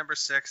 yes. My number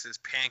 6 is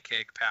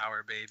pancake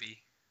power,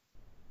 baby.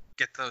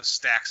 Get those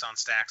stacks on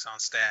stacks on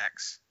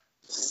stacks.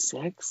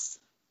 6?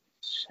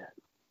 Shit.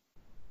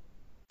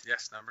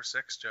 Yes, number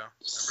 6, Joe. Number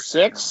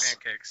 6?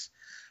 pancakes.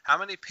 How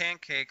many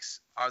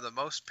pancakes are the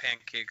most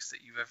pancakes that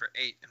you've ever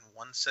ate in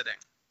one sitting?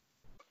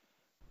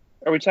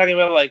 Are we talking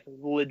about like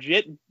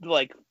legit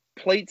like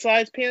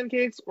plate-sized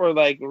pancakes or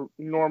like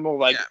normal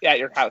like at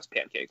your house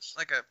pancakes?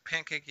 Like a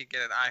pancake you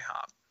get at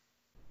IHOP.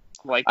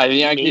 Like I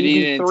think I could maybe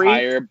eat an 3?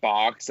 entire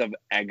box of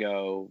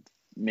Eggo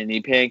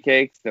mini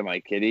pancakes to my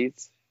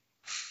kitties.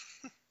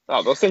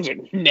 Oh, those things are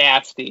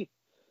nasty.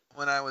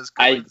 When I was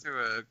going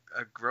through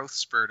a growth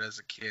spurt as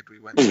a kid, we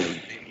went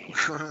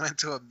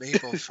to a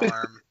maple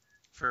farm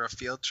for a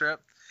field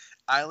trip.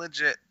 I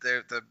legit,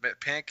 the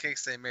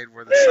pancakes they made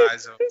were the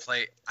size of a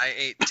plate. I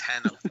ate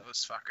 10 of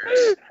those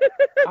fuckers.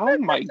 Oh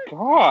my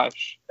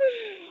gosh.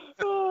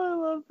 Oh,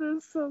 I love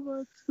this so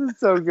much. This is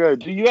so good.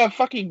 Do you have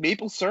fucking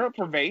maple syrup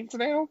for veins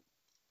now?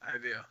 I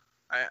do.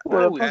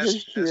 What a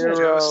as fucking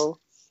hero.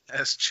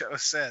 As Joe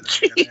said,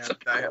 I'm gonna have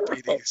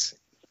diabetes.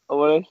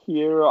 What a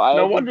hero. I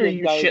No hope wonder get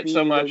you shit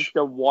so diabetes much. and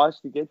to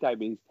watch to get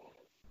diabetes.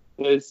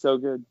 It is so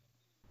good.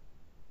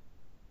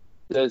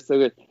 It is so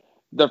good.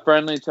 The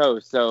Friendly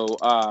Toast. So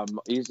I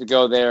used to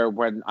go there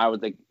when I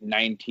was like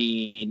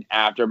 19.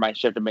 After my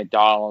shift at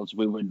McDonald's,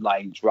 we would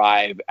like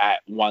drive at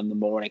 1 in the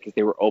morning because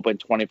they were open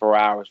 24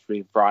 hours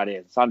between Friday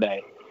and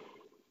Sunday.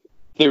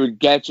 They would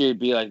get you to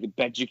be like, I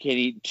bet you can't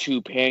eat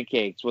 2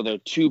 pancakes. Well, the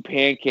 2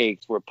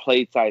 pancakes were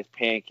plate-sized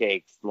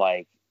pancakes,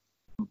 like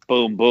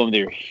boom, boom.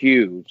 They're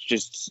huge,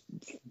 just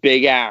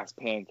big ass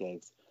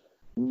pancakes.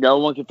 No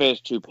one can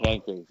finish 2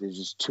 pancakes. It's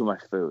just too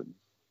much food.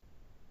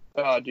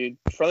 Oh, dude,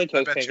 Friendly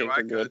Toast bet you pancakes I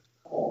are good.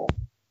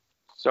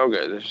 So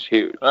good. It's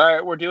huge. All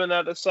right, we're doing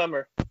that this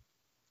summer. You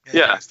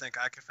Yeah. guys think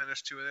I could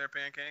finish 2 of their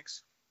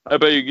pancakes? I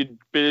bet you could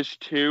finish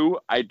 2.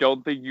 I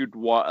don't think you'd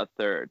want a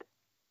third.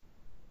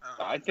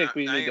 I think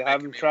we now need you're to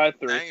have making them try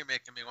 3. Now you're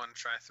making me want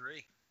to try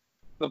 3.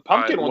 The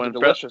pumpkin All right, ones are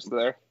when delicious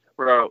there.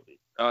 Bro,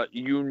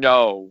 you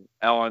know,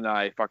 Elle and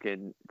I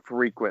fucking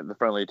frequent the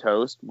Friendly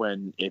Toast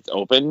when it's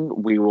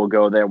open. We will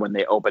go there when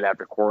they open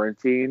after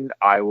quarantine.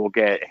 I will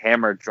get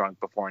hammered drunk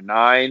before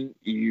 9.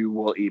 You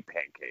will eat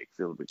pancakes.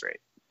 It'll be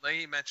great.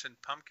 Lady mentioned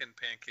pumpkin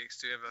pancakes.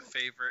 Do you have a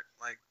favorite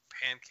like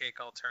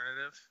pancake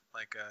alternative?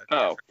 Like a Oh,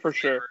 different for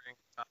sure. flavoring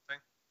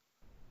topping?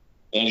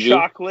 Andrew?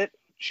 Chocolate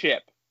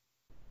chip.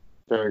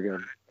 Very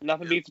good.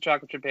 Nothing beats a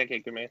chocolate chip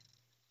pancake to me.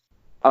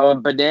 I'm a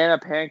banana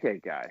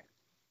pancake guy.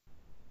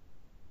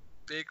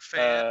 Big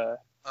fan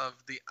of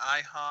the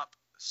IHOP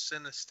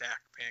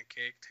Cinestack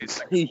pancake. Tastes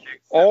like Hey,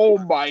 steak. Oh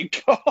my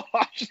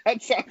gosh,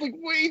 that sounds like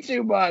way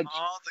too much.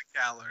 All the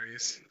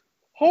calories.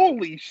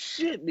 Holy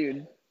shit,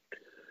 dude.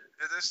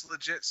 There's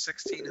legit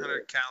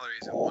 1,600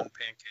 calories in one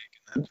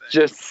pancake in that thing.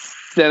 Just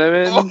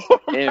cinnamon Oh.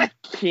 and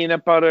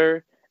peanut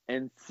butter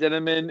and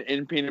cinnamon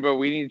and peanut butter.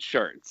 We need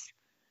shirts.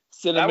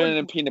 Cinnamon would-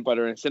 and peanut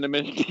butter and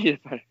cinnamon and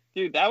peanut butter.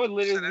 Dude, that would Said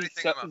literally be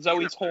anything about Zoe's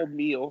peanut whole butter.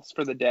 meals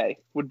for the day.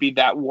 Would be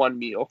that one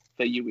meal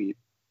that you eat.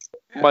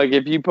 Yeah. Like,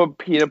 if you put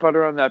peanut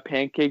butter on that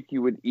pancake,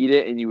 you would eat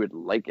it and you would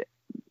like it.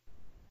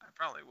 I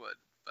probably would,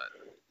 but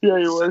Yeah,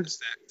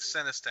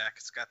 Cinestack,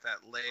 it's got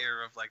that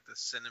layer of like the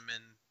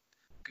cinnamon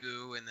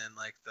goo and then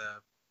like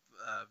the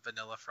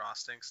vanilla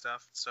frosting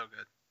stuff. It's so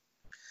good.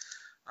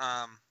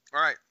 All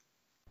right.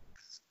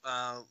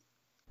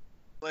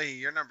 Leahy,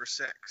 you're number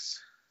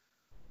 6.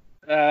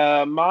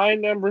 My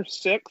number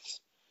 6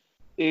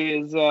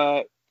 is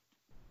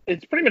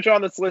it's pretty much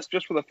on this list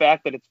just for the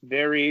fact that it's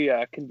very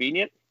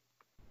convenient.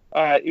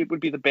 It would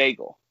be the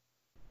bagel.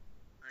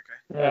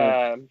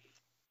 Okay.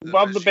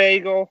 Love the Delicious.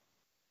 bagel.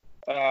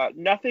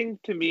 Nothing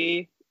to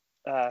me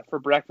for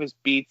breakfast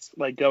beats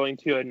like going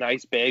to a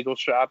nice bagel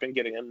shop and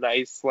getting a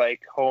nice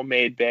like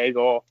homemade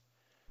bagel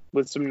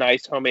with some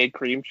nice homemade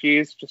cream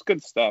cheese. Just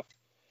good stuff.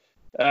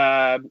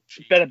 Been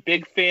a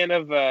big fan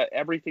of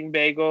everything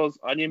bagels.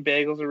 Onion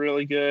bagels are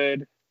really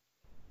good.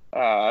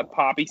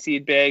 Poppy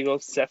seed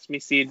bagels, sesame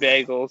seed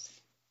bagels.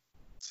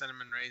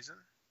 Cinnamon raisin.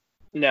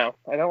 No,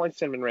 I don't like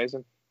cinnamon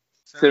raisin.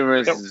 Cinnamon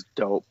raisins is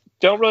dope.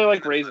 Don't really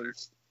like Peanut butter.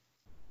 raisins.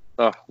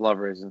 Oh, love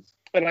raisins.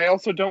 And I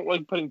also don't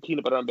like putting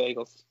peanut butter on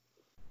bagels.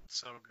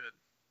 So good.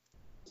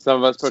 Some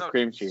of us put So-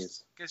 cream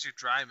cheese. Gives you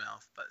dry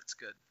mouth, but it's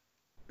good.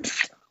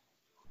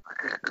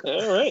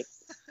 All right.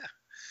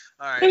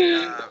 All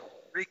right.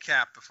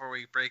 Recap before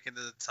we break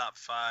into the top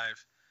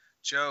 5.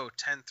 Joe,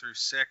 10 through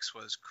 6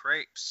 was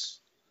crepes,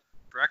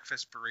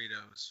 breakfast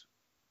burritos,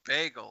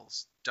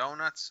 bagels,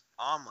 donuts,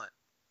 omelet.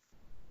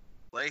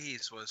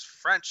 Leahy's was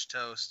French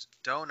toast,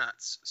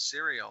 donuts,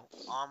 cereal,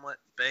 omelet,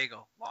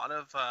 bagel. A lot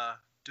of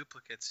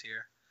duplicates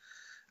here.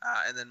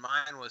 And then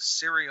mine was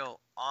cereal,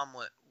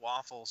 omelet,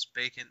 waffles,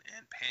 bacon,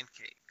 and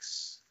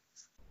pancakes.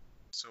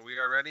 So we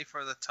are ready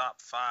for the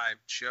top 5.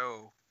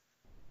 Joe,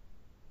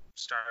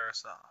 start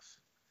us off.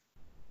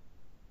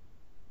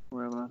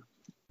 Where am I?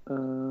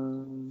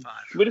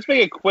 5. Can we just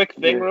make a quick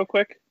thing Yeah. real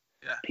quick?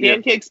 Yeah.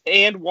 Pancakes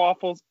and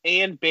waffles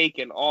and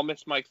bacon all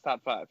missed Mike's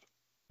top 5.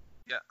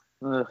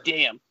 Ugh.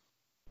 Damn.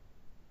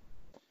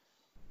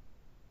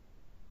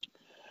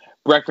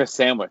 Breakfast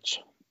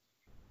sandwich.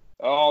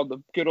 Oh, the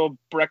good old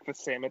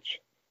breakfast sandwich.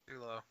 Too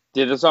low.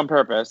 Did this on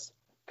purpose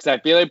because I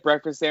feel like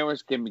breakfast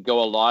sandwich can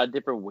go a lot of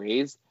different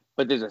ways,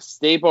 but there's a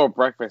staple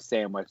breakfast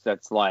sandwich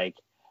that's like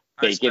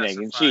bacon, egg,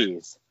 and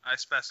cheese, I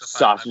specified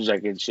sausage, my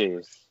egg, and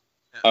cheese.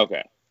 Yeah.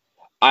 Okay.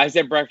 I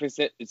said breakfast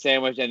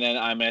sandwich, and then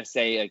I'm gonna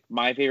say like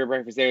my favorite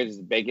breakfast sandwich is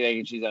bacon, egg,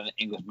 and cheese on an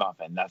English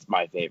muffin. That's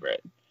my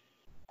favorite.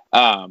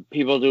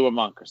 People do them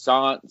on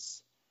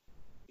croissants.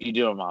 You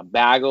do them on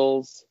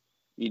bagels.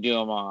 You do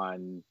them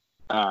on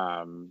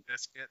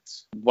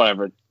biscuits.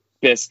 whatever,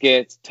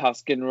 biscuits,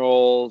 Tuscan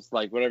rolls,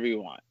 like whatever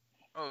you want.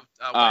 Oh,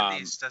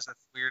 Wendy's does a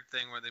weird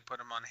thing where they put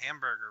them on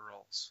hamburger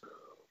rolls.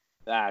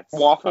 That's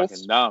Waffles?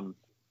 fucking dumb.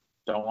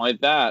 Don't like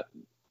that.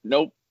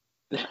 Nope.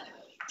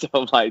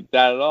 Don't like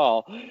that at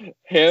all.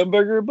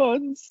 Hamburger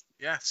buns?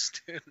 Yes,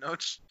 dude, no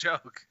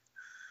joke.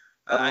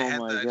 Oh I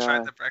my tried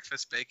God. the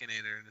breakfast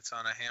baconator, and it's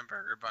on a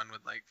hamburger bun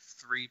with like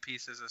 3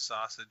 pieces of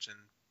sausage and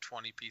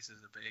 20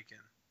 pieces of bacon.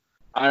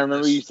 I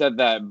remember you said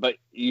that, but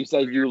you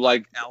said you Weird,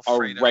 like like a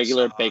Alfredo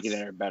regular sauce.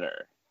 baconator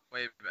better.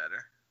 Way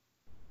better.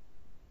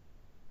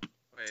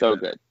 Way So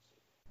better. good.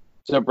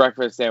 So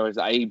breakfast sandwiches.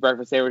 I eat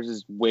breakfast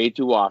sandwiches way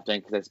too often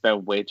because I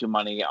spend way too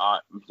much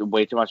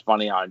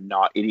money on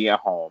not eating at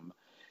home.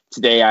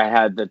 Today I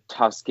had the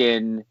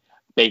Tuscan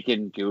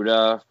bacon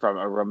Gouda from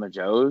Aroma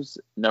Joe's.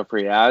 No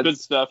free ads. Good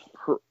stuff.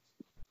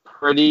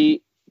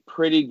 Pretty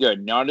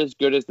good. Not as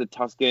good as the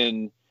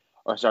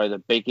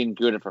bacon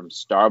Gouda from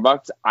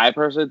Starbucks. I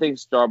personally think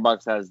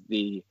Starbucks has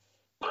the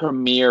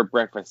premier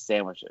breakfast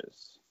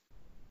sandwiches.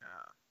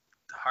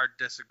 Hard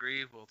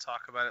disagree. We'll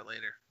talk about it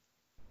later.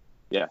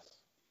 Yes.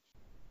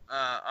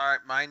 All right,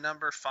 my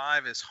number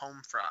 5 is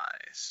home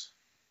fries.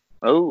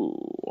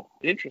 Oh,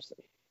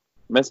 Interesting.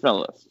 missed my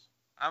list.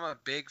 I'm a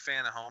big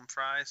fan of home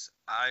fries.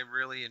 I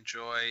really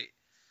enjoy.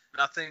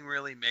 Nothing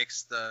really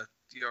makes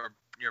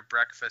your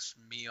breakfast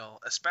meal,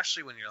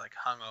 especially when you're like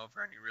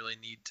hungover and you really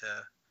need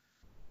to,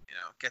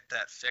 get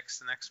that fix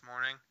the next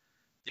morning.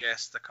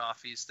 Yes, the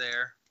coffee's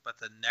there, but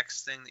the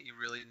next thing that you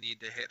really need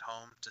to hit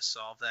home to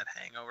solve that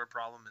hangover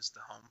problem is the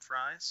home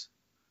fries.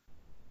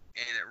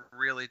 And it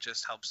really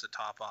just helps to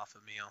top off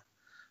a meal.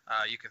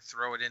 You can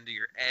throw it into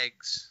your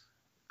eggs.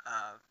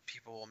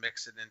 People will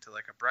mix it into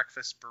like a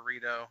breakfast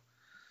burrito.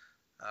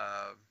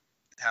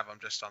 Have them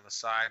just on the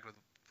side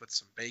with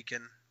some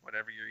bacon,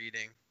 whatever you're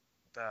eating.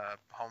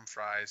 Home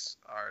fries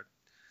are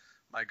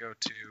my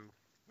go-to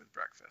with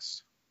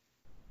breakfast.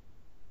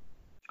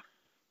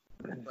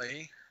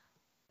 Lee?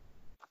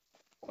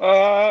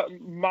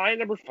 My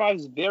number 5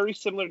 is very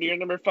similar to your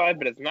number 5,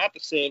 but it's not the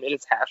same. It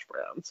is hash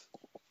browns.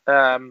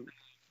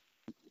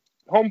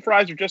 Home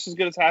fries are just as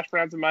good as hash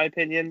browns, in my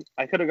opinion.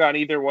 I could have gone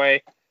either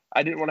way.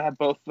 I didn't want to have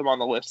both of them on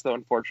the list, though,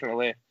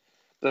 unfortunately.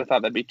 So I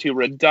thought that'd be too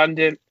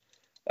redundant.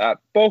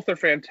 Both are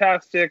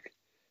fantastic.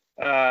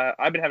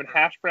 I've been having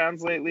hash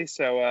browns lately,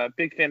 so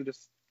big fan of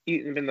just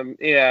eating them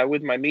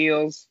with my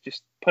meals.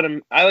 Just put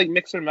them. I like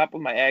mixing them up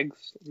with my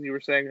eggs, as you were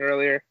saying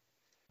earlier.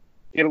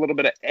 Get a little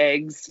bit of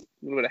eggs,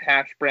 a little bit of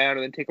hash brown,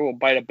 and then take a little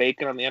bite of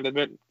bacon on the end of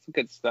it. It's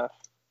good stuff.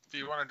 Do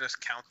you want to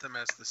just count them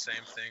as the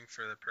same thing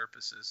for the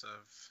purposes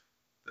of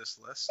this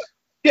list?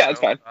 Yeah, that's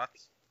fine.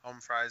 Thoughts? Home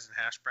fries and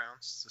hash browns,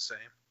 it's the same.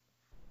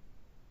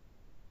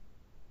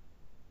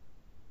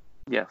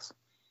 Yes.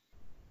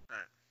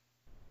 Alright.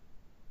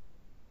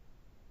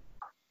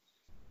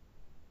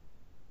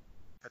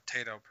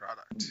 Potato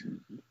product.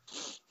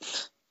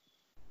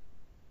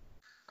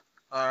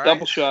 Alright.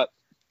 Double shot.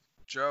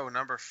 Joe,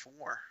 number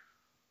 4.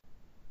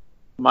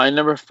 My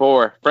number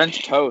 4,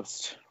 French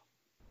toast.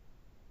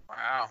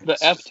 Wow. The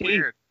this is FT.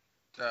 weird.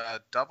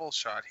 Double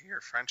shot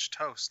here. French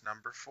toast,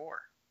 number 4.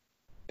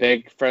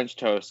 Big French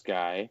toast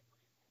guy.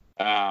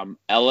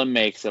 Ella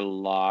makes it a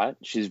lot.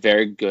 She's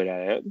very good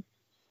at it.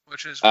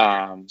 Which is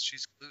weird.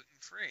 She's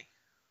gluten-free.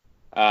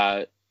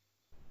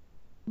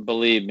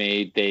 Believe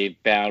me, they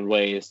found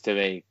ways to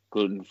make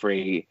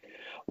gluten-free.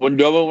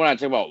 Normally when I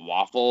talk about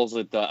waffles,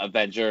 like the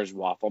Avengers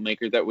waffle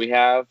maker that we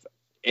have,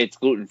 it's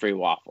gluten-free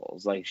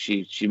waffles. Like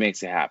she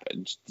makes it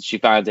happen. She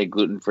finds a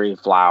gluten-free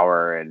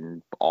flour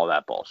and all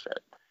that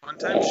bullshit. One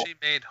time she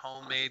made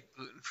homemade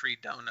gluten-free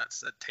donuts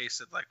that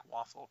tasted like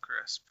waffle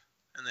crisp,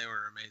 and they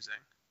were amazing.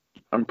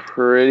 I'm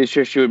pretty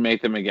sure she would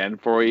make them again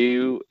for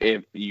you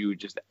if you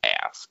just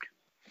ask.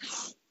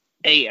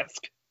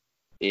 Ask.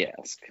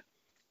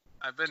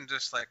 I've been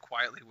just like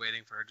quietly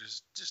waiting for her to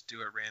just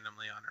do it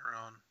randomly on her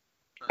own.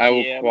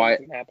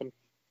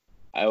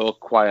 I will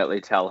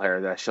quietly tell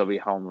her that she'll be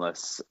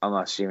homeless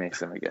unless she makes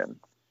them again.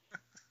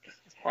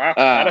 Wow,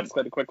 that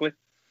escalated quickly.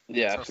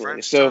 Yeah, so absolutely.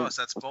 French So toast,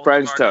 that's both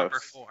French of our toast. number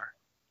 4.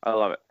 I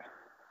love it.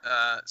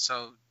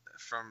 So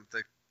from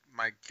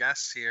my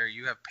guess here,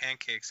 you have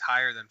pancakes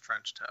higher than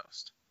French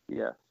toast.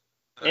 Yeah.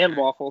 Okay. And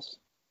waffles.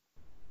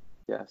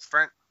 Yes.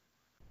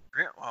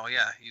 Well,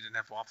 yeah, you didn't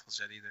have waffles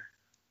yet either.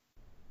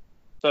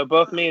 So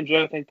both me and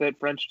Joe think that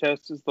French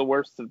toast is the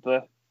worst of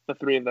the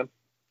three of them.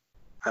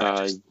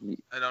 I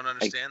don't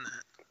understand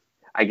that.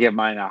 I give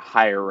mine a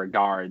higher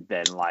regard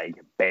than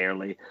like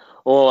barely.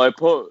 Well, I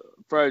put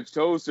French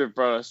toast in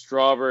front of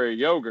strawberry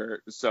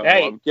yogurt, so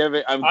Hey, I'm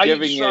giving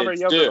eat strawberry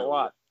it yogurt due. a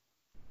lot.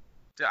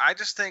 Dude, I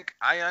just think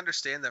I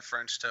understand that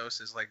French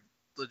toast is like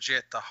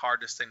legit the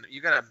hardest thing.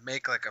 You gotta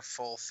make like a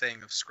full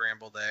thing of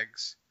scrambled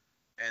eggs,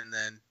 and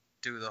then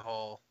do the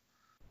whole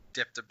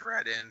dip the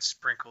bread in,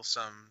 sprinkle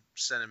some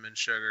cinnamon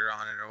sugar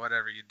on it or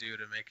whatever you do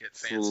to make it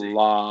fancy. It's a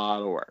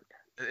lot of work.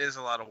 It is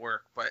a lot of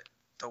work, but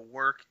the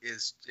work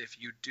is if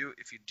you do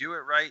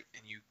it right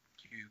and you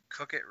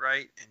cook it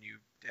right and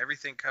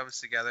everything comes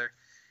together,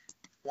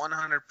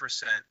 100%,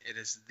 it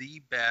is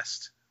the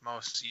best,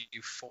 most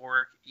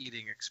euphoric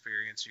eating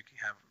experience you can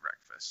have at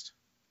breakfast.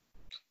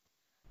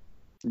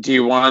 Do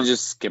you want to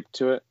just skip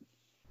to it?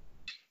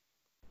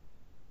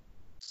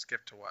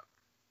 Skip to what?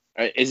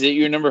 Is it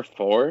your number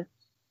 4?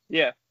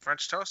 Yeah.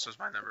 French toast was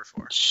my number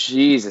 4.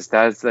 Jesus,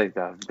 that's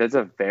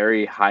a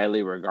very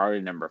highly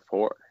regarded number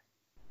 4.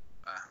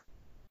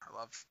 I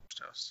love French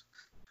toast.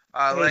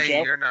 Hey, Lane,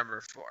 Joe. you're number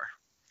 4.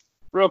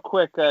 Real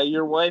quick,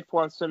 your wife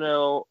wants to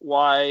know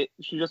why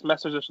she just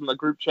messaged us in the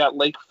group chat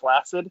Lake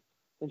Placid.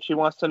 and she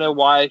wants to know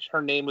why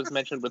her name was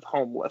mentioned with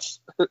homeless.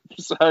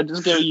 So I'm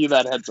just giving you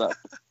that heads up.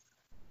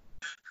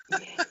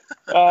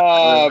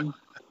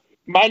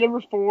 My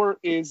number 4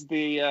 is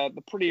the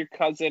prettier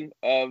cousin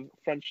of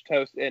French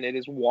toast, and it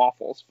is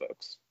waffles,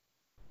 folks.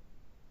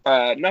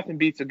 Nothing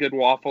beats a good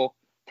waffle,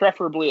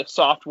 preferably a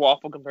soft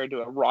waffle compared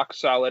to a rock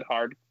solid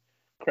hard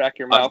crack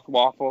your mouth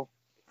waffle.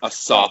 A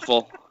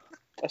soffle.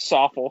 A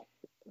soffle.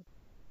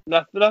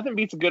 Nothing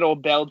beats a good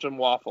old Belgian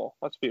waffle.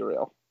 Let's be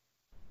real.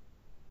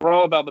 We're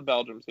all about the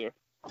Belgians here.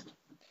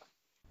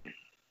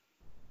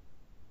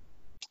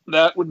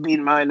 That would be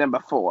my number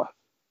 4.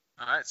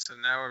 All right, so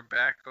now we're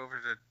back over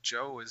to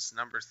Joe is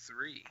number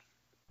 3.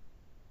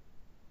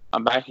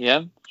 I'm back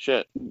again?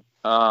 Shit.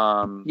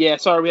 Yeah,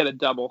 sorry, we had a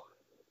double.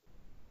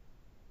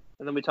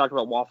 And then we talked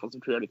about waffles,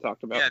 which we already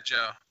talked about. Yeah,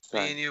 Joe.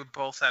 Sorry. Me and you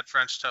both had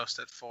French toast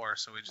at 4,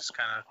 so we just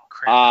kind of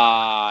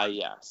crammed.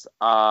 Yes.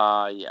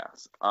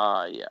 Yes.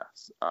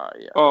 Yes.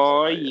 Yes.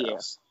 Oh,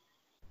 yes.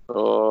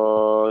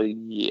 Oh,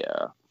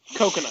 yeah.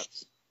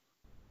 Coconuts.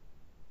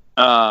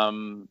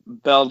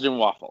 Belgian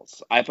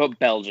waffles. I put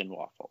Belgian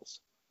waffles.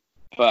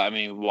 But, I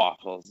mean,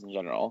 waffles in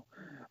general.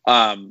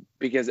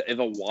 Because if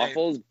a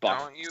waffle is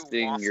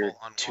busting your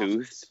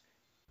tooth...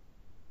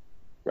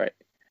 Right.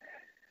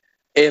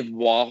 If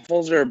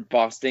waffles are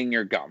busting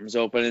your gums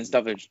open and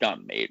stuff, it's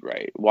not made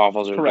right.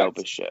 Waffles are Correct.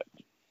 dope as shit.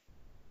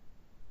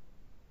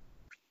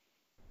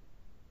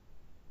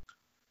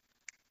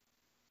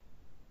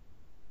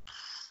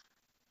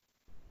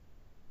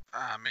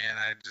 Ah, man,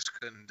 I just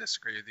couldn't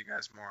disagree with you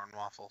guys more on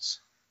waffles.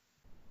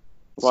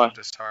 Why? So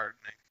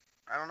disheartening.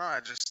 I don't know.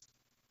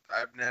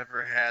 I've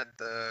never had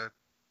the.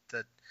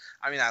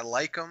 I mean, I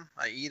like them.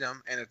 I eat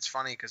them, and it's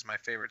funny because my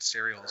favorite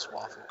cereal is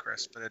Waffle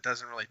Crisp, but it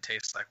doesn't really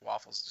taste like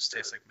waffles. It just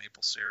tastes like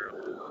maple syrup.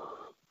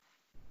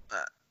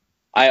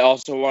 I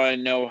also want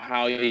to know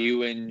how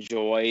you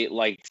enjoy,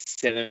 like,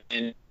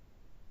 cinnamon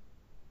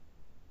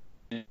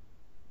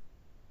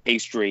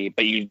pastry,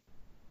 but you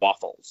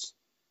waffles.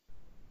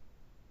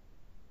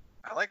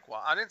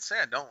 I didn't say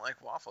I don't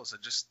like waffles.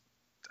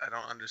 I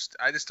don't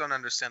understand. I just don't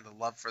understand the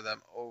love for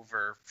them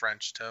over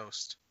French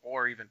toast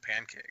or even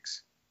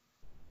pancakes,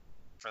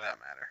 for that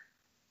matter.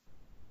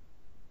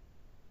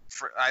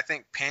 I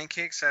think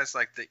pancakes has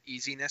like the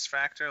easiness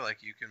factor.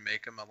 Like you can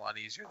make them a lot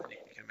easier than you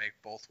can make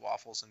both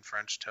waffles and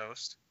French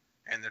toast,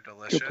 and they're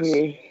delicious.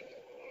 Okay.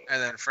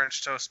 And then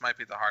French toast might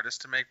be the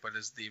hardest to make, but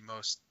is the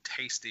most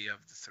tasty of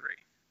the 3.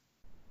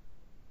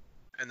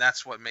 And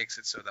that's what makes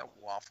it so that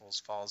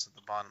waffles falls at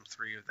the bottom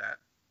 3 of that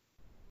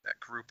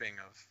grouping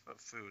of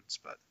foods.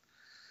 But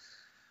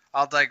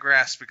I'll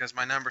digress because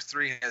my number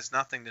 3 has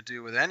nothing to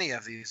do with any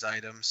of these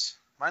items.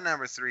 My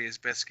number 3 is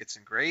biscuits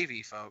and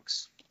gravy,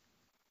 folks.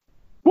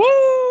 Woo!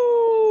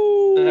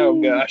 Oh,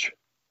 gosh.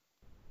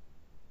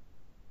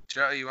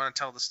 Joe, you want to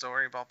tell the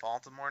story about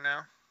Baltimore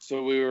now?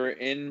 So we were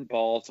in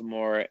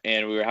Baltimore,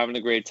 and we were having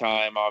a great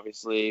time,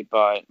 obviously,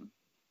 but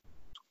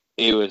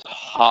it was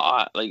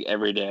hot, like,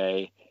 every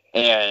day.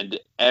 And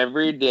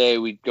every day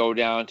we'd go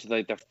down to,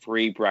 like, the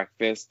free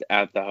breakfast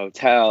at the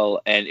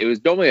hotel, and it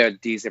was normally a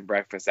decent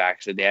breakfast,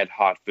 actually. They had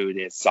hot food,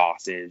 they had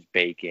sausage,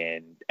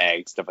 bacon,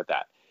 eggs, stuff like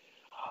that.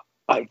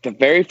 Like, the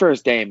very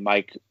first day,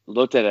 Mike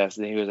looked at us,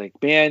 and he was like,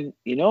 man,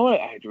 you know what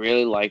I'd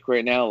really like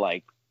right now?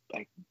 Like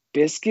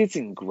biscuits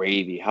and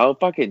gravy. How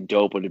fucking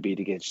dope would it be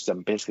to get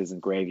some biscuits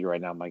and gravy right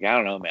now? I'm like, I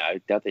don't know, man.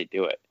 I doubt they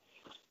do it.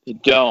 They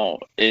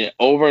don't. And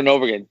over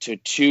again, to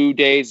 2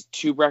 days,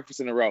 2 breakfasts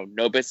in a row,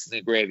 no biscuits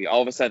and gravy.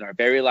 All of a sudden, our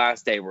very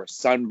last day, we're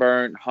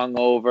sunburnt,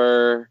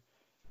 hungover.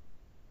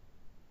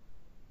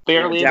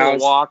 Barely able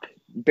to walk.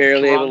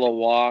 Barely drunk, able to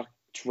walk.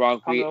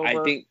 Drunk. hungover,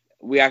 I think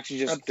we actually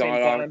just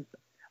got on.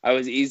 I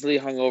was easily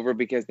hungover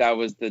because that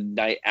was the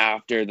night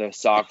after the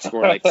Sox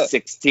scored like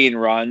 16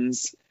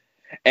 runs.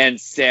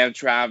 And Sam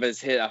Travis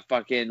hit a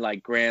fucking,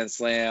 like, grand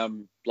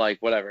slam,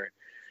 like, whatever.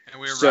 And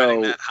we were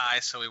riding that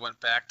high, so we went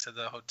back to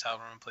the hotel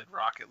room and played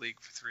Rocket League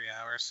for 3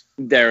 hours.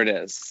 There it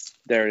is.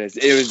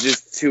 It was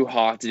just too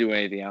hot to do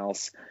anything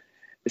else.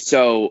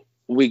 So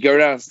we go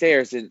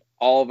downstairs, and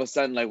all of a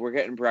sudden, like, we're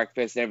getting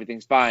breakfast and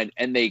everything's fine.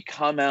 And they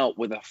come out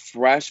with a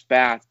fresh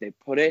batch. They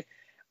put it,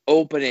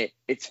 open it.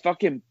 It's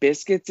fucking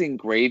biscuits and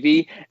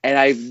gravy. And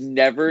I've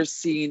never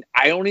seen,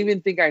 I don't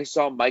even think I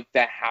saw Mike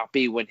that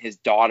happy when his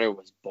daughter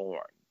was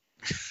born.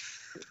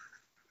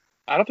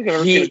 I don't think I've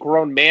ever seen a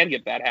grown man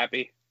get that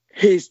happy.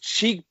 His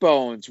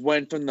cheekbones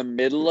went from the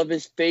middle of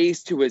his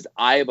face to his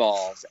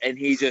eyeballs, and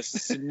he just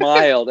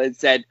smiled and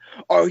said,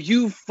 "Are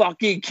you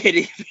fucking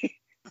kidding me?"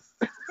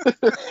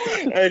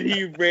 And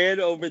he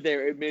ran over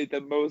there and made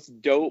the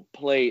most dope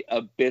plate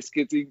of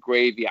biscuits and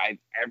gravy I've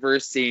ever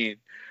seen.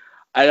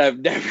 And I've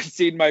never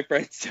seen my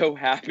friend so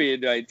happy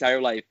in my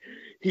entire life.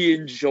 He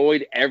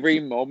enjoyed every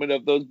moment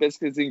of those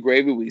biscuits and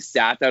gravy. We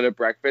sat down at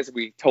breakfast.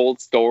 We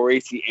told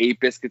stories. He ate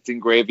biscuits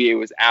and gravy. It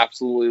was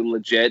absolutely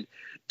legit.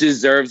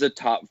 Deserves a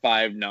top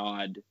 5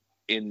 nod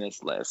in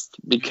this list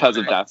because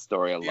of that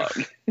story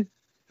alone.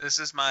 This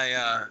is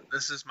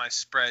my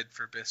spread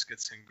for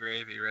biscuits and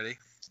gravy. Ready?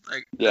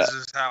 Like yeah. This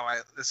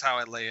is how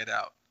I lay it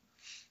out.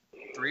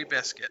 3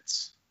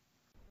 biscuits,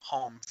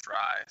 home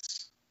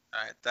fries.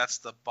 All right, that's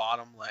the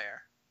bottom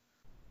layer.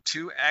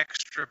 2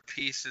 extra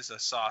pieces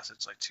of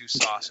sausage, like 2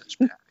 sausage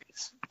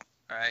patties.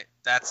 All right,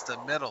 that's the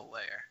middle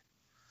layer.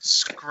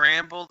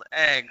 Scrambled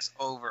eggs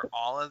over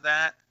all of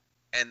that,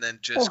 and then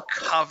just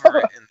cover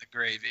it in the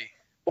gravy.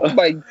 Oh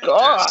my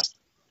god! Just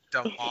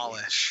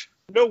demolish.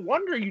 No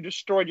wonder you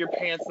destroyed your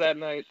pants that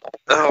night.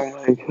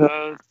 Oh my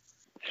god.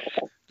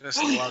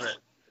 Just love it.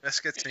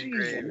 Biscuits and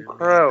gravy. Man.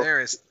 Christ.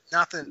 There is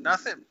nothing.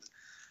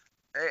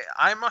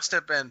 I must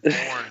have been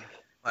born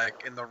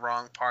like in the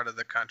wrong part of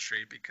the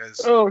country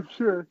because Oh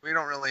sure. we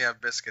don't really have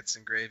biscuits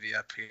and gravy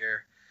up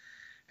here.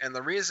 And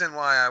the reason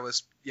why I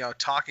was,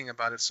 talking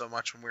about it so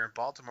much when we were in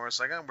Baltimore is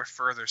like, we're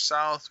further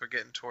south. We're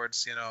getting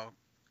towards,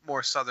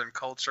 more southern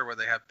culture where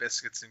they have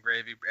biscuits and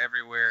gravy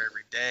everywhere,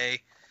 every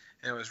day.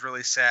 And it was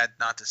really sad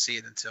not to see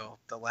it until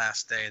the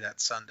last day, that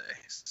Sunday.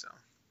 So,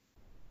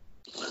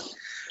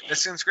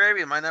 biscuits and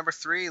gravy, my number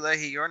 3.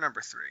 Leahy, your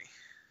number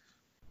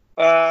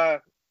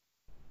 3.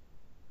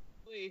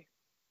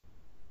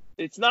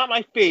 It's not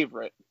my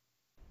favorite,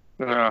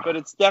 but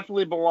it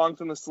definitely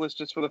belongs on this list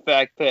just for the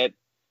fact that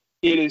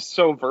it is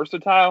so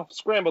versatile.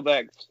 Scrambled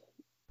eggs.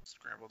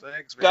 Scrambled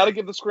eggs, baby. Got to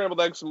give the scrambled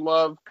eggs some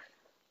love.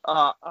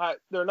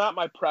 They're not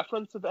my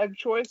preference of egg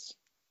choice,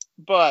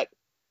 but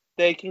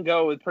they can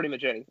go with pretty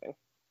much anything.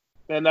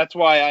 And that's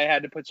why I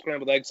had to put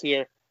scrambled eggs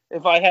here.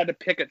 If I had to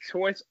pick a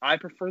choice, I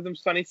prefer them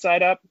sunny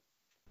side up.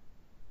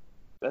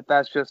 But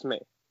that's just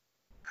me.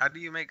 How do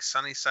you make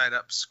sunny side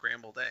up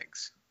scrambled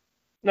eggs?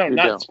 No, You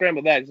not don't.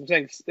 scrambled eggs. I'm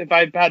saying if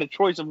I had a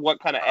choice of what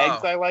kind of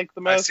eggs I like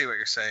the I most, see what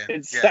you're saying.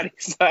 it's Yeah. sunny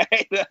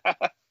side.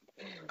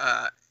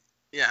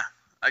 Yeah,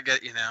 I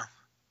get you now.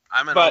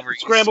 I'm an But over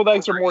scrambled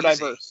eggs are more over easy.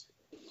 diverse.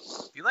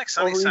 You like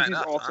sunny Over side easy is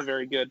up, also huh?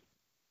 very good.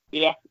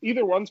 Yeah,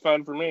 either one's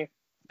fine for me.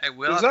 Hey,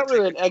 There's not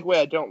really an egg way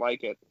I don't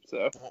like it.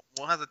 So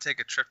We'll have to take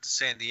a trip to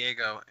San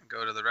Diego and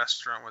go to the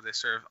restaurant where they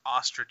serve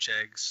ostrich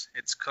eggs.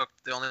 It's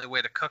cooked. The only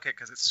way to cook it,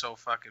 because it's so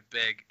fucking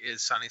big,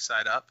 is sunny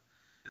side up.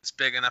 It's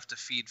big enough to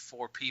feed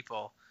 4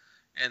 people,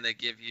 and they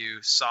give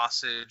you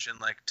sausage and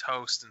like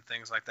toast and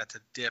things like that to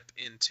dip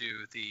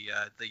into the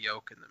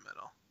yolk in the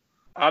middle.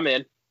 I'm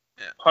in.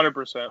 Yeah.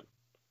 100%.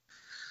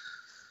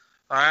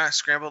 All right,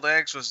 scrambled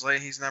eggs was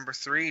Leahy's number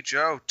 3.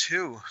 Joe,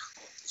 2.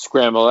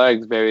 Scrambled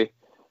eggs, baby.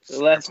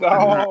 Let's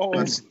go.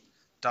 Let's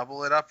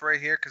double it up right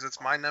here because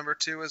it's my number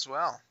 2 as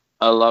well.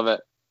 I love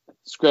it.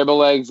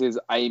 Scrambled eggs is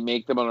I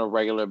make them on a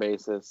regular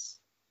basis.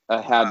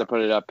 I had to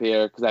put it up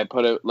here because I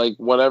put it like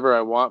whatever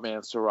I want,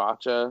 man.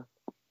 Sriracha.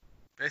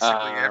 Basically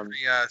every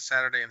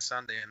Saturday and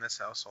Sunday in this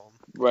household.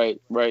 Right.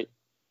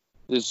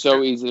 It's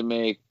so easy to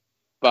make.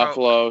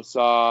 Buffalo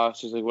sauce,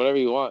 just like whatever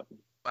you want.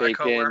 My Bacon.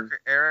 coworker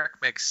Eric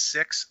makes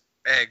 6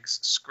 eggs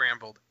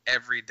scrambled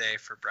every day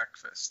for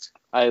breakfast.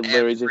 I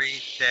literally Every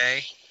just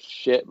day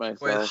shit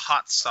with myself.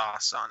 hot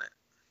sauce on it.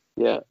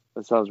 Yeah,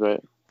 that sounds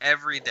right.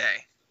 Every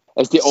day.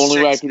 That's the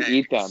only way I 6 can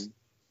eat eggs. them.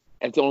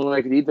 It's the only way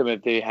I could eat them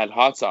if they had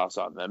hot sauce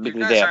on them You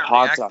because guys they have aren't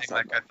hot sauce reacting on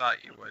like them. I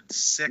thought you would.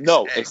 6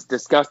 No, eggs. it's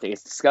disgusting.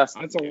 It's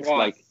disgusting. That's a It's lot.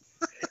 like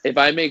if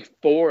I make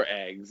 4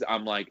 eggs,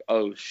 I'm like,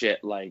 oh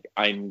shit, like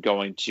I'm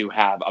going to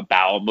have a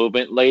bowel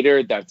movement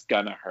later that's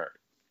gonna hurt.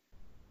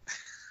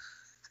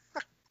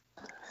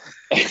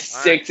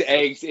 6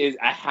 eggs is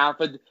a half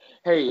a.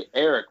 Hey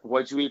Eric,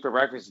 what'd you eat for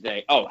breakfast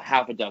today? Oh,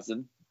 half a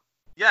dozen.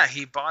 Yeah,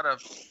 he bought a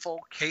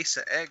full case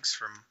of eggs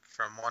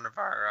from one of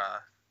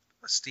our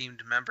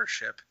esteemed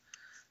membership,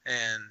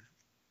 and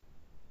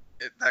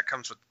that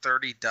comes with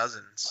 30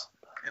 dozens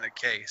in a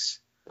case.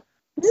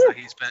 So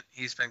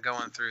he's been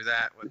going through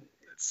that with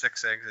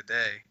 6 eggs a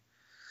day.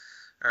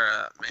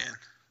 Man.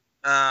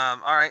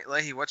 All right,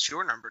 Leahy, what's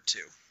your number 2?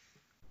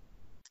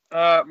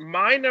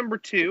 My number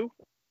 2,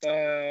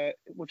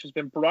 which has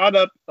been brought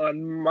up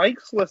on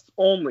Mike's list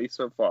only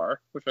so far,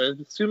 which I'm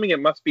assuming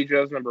it must be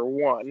Joe's number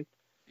 1,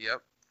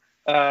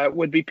 Yep.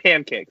 would be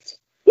pancakes.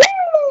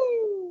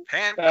 Woo!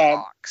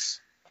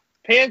 Pancakes.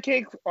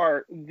 Pancakes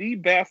are the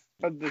best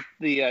of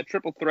the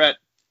triple threat.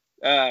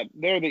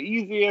 They're the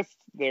easiest.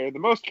 They're the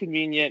most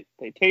convenient.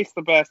 They taste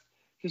the best.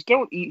 Just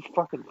don't eat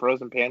fucking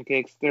frozen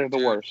pancakes. They're the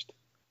Dude. worst.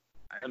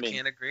 I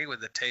can't agree with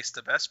the taste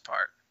the best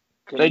part.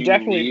 They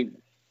definitely-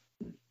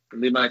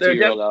 leave my they're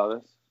 2-year-old out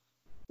of this.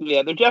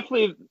 Yeah, they're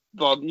definitely.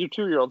 Well, your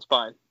 2-year-old's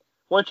fine.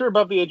 Once you're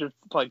above the age of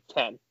like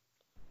 10.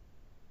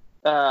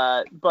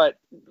 But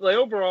like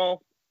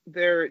overall,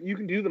 you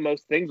can do the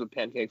most things with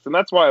pancakes, and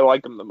that's why I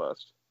like them the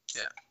most.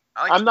 Yeah.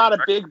 I like I'm to not a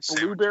make big breakfast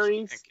sandwiches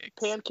blueberries and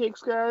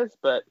pancakes guys,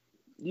 but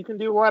you can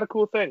do a lot of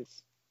cool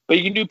things. But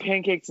you can do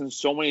pancakes in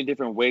so many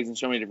different ways and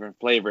so many different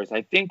flavors.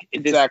 I think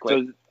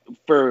Exactly.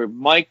 For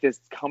Mike, this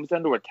comes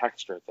down to a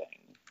texture thing.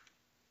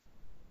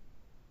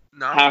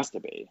 No, Has to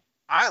be.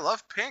 I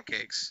love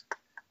pancakes.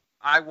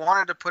 I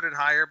wanted to put it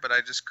higher, but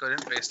I just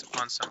couldn't based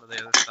upon some of the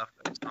other stuff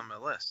that was on my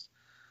list.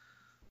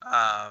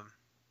 I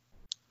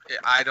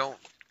don't,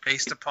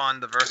 based upon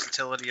the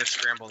versatility of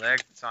scrambled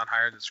eggs, it's not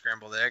higher than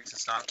scrambled eggs.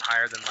 It's not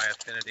higher than my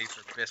affinity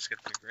for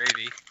biscuits and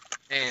gravy.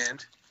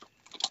 And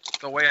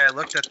the way I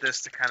looked at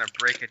this to kind of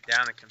break it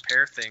down and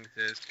compare things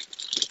is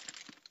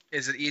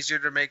Is it easier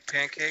to make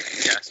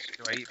pancakes? Yes.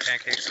 Do I eat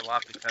pancakes a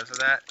lot because of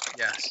that?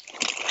 Yes.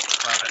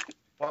 But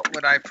what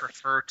would I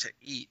prefer to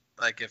eat,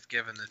 like if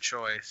given the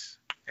choice?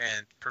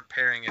 And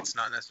preparing it's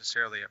not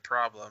necessarily a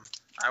problem.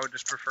 I would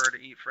just prefer to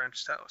eat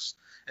French toast.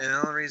 And the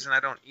only reason I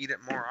don't eat it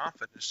more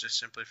often is just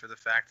simply for the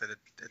fact that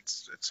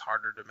it's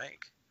harder to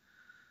make.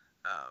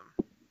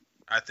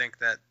 I think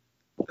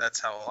that's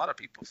how a lot of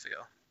people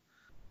feel.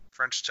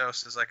 French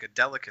toast is like a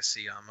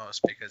delicacy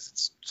almost because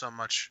it's so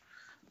much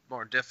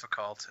more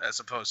difficult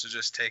as opposed to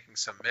just taking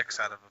some mix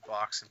out of a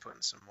box and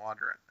putting some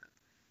water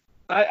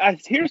in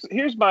it.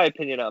 Here's my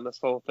opinion on this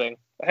whole thing.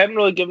 I haven't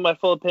really given my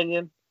full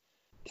opinion.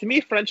 To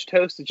me, French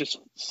toast is just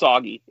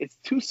soggy. It's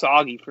too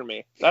soggy for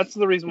me. That's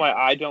the reason why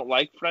I don't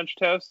like French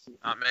toast.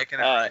 Not making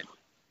it right.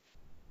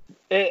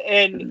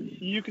 And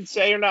you could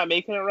say you're not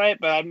making it right,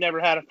 but I've never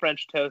had a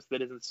French toast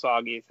that isn't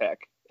soggy as heck.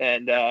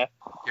 And I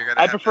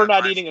prefer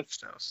not eating a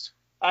toast.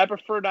 I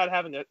prefer not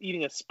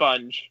eating a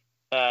sponge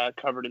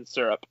covered in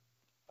syrup.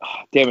 Oh,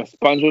 damn it,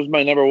 sponge was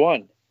my number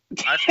one.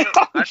 I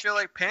feel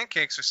like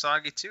pancakes are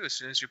soggy too as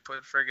soon as you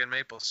put friggin'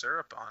 maple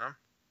syrup on them.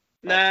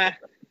 Nah.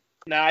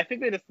 I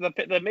think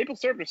the maple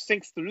syrup just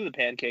sinks through the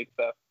pancake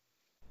though.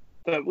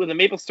 With the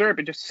maple syrup,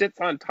 it just sits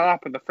on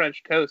top of the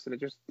French toast and it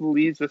just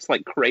leaves this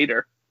like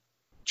crater.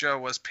 Joe,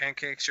 was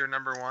pancakes your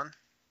number one?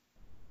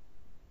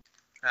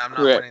 I'm not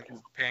Correct. winning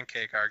the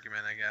pancake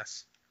argument, I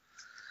guess.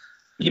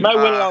 You might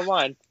win it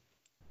online.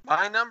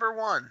 My number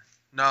one.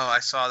 No, I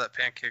saw that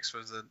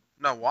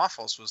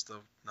waffles was the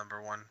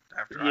number one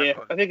after I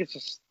put it. I think it's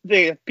just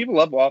people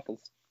love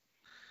waffles.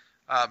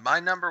 My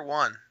number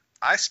one.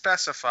 I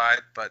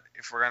specified, but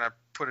if we're gonna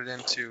put it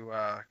into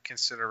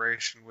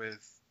consideration with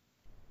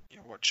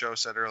what Joe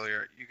said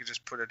earlier, you could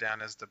just put it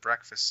down as the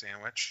breakfast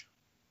sandwich.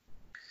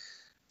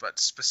 But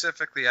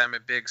specifically, I'm a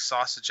big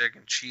sausage, egg,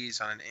 and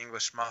cheese on an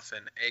English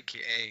muffin,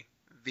 aka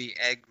the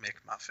Egg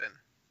McMuffin,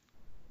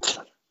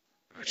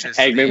 which is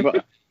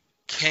the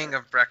king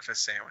of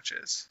breakfast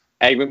sandwiches.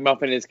 Egg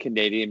McMuffin is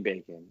Canadian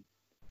bacon.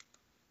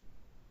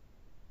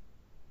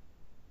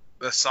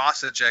 The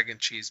sausage, egg, and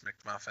cheese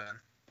McMuffin.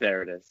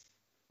 There it is.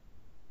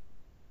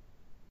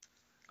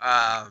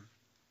 I'm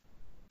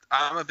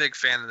a big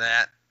fan of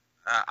that.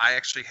 I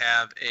actually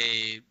have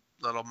a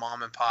little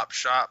mom and pop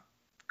shop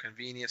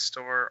convenience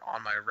store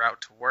on my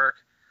route to work.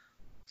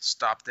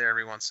 Stop there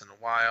every once in a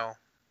while.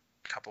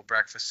 A couple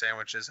breakfast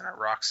sandwiches and a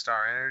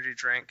Rockstar energy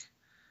drink.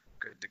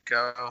 Good to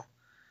go.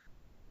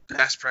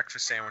 Best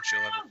breakfast sandwich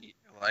you'll ever eat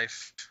in your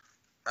life.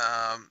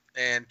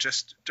 And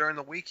just during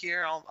the week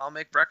here, I'll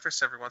make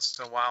breakfast every once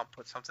in a while,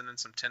 put something in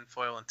some tin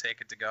foil and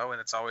take it to go,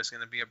 and it's always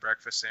going to be a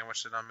breakfast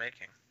sandwich that I'm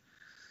making.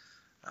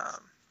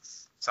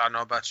 So I don't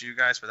know about you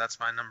guys, but that's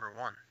my number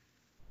one.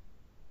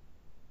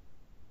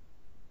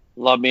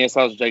 Love me a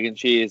sausage, egg, and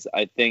cheese.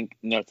 I think,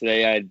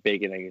 today I had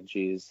bacon, egg, and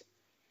cheese.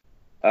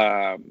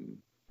 But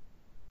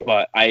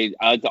I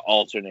like to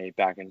alternate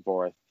back and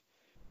forth.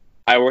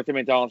 I worked at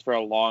McDonald's for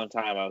a long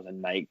time. I was a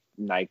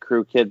night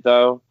crew kid,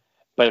 though.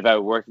 But if I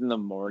worked in the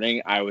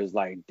morning, I was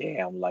like,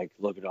 damn, like,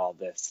 look at all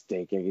this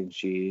steak, egg, and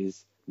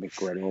cheese,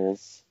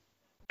 McGriddles,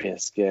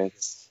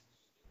 biscuits.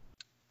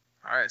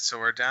 All right, so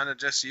we're down to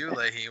just you,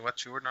 Leahy.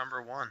 What's your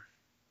number one?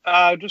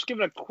 Just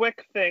giving a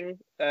quick thing.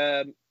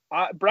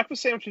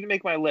 Breakfast sandwich didn't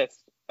make my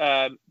list.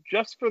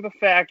 Just for the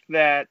fact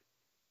that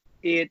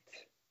it,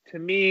 to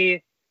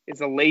me, is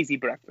a lazy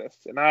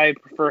breakfast. And I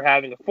prefer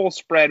having a full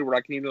spread where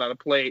I can eat it on a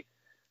plate.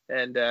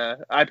 And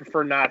I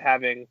prefer not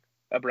having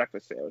a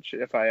breakfast sandwich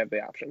if I have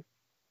the option.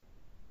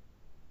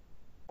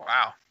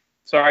 Wow.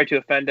 Sorry to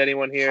offend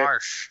anyone here.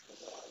 Harsh.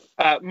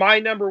 My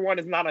number one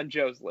is not on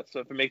Joe's list, so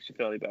if it makes you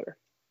feel any better.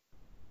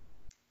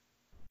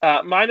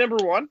 My number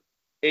one,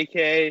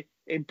 a.k.a.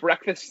 a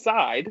breakfast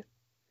side,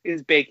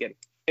 is bacon.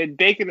 And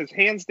bacon is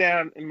hands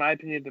down, in my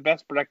opinion, the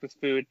best breakfast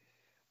food.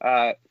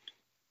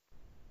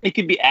 It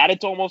can be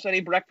added to almost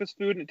any breakfast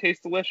food and it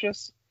tastes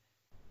delicious.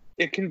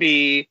 It can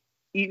be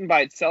eaten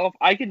by itself.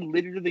 I could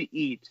literally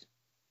eat,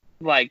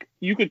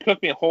 you could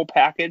cook me a whole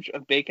package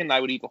of bacon and I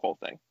would eat the whole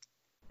thing.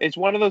 It's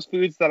one of those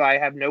foods that I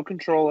have no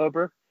control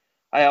over.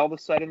 I all of a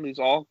sudden lose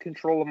all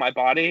control of my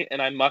body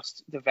and I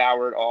must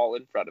devour it all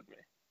in front of me.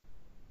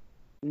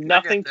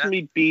 Nothing to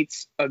me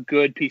beats a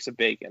good piece of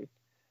bacon.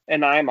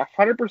 And I'm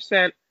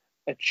 100%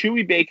 a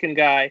chewy bacon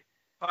guy.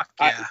 Fuck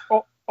yeah.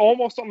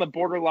 Almost on the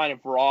borderline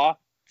of raw.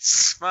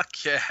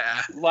 Fuck yeah.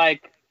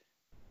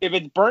 If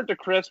it's burnt to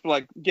crisp,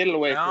 get it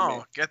away from me.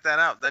 No, get that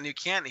out. Then you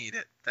can't eat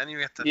it. Then you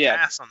have to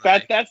pass on the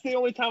bacon. That's the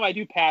only time I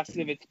do pass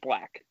if it's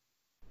black.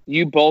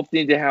 You both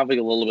need to have a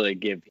little bit of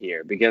give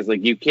here because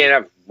you can't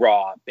have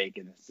raw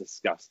bacon. It's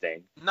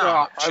disgusting.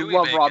 No, I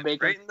love raw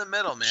bacon. Right in the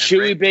middle, man.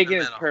 Chewy bacon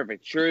is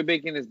perfect. Chewy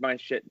bacon is my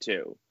shit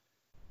too.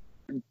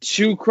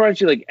 Too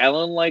crunchy.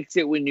 Ellen likes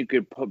it when you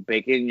could put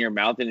bacon in your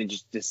mouth and it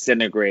just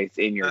disintegrates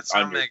on your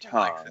tongue. Likes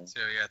it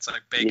too. Yeah, it's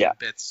like bacon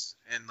bits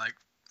in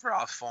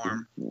raw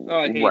form. Oh,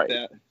 I hate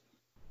that.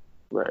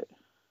 Right.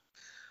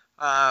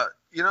 I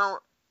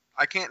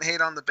can't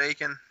hate on the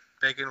bacon.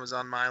 Bacon was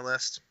on my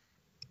list.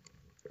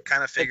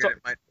 Kind of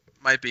figured it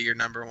might be your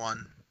number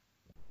one.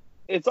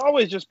 it's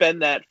always just been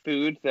that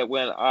food that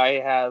when I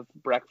have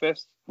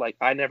breakfast, like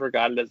I never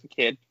got it as a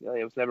kid.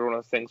 It was never one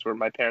of those things where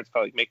my parents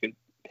felt like making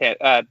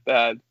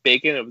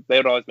bacon. They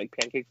would always make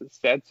pancakes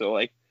instead. So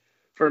like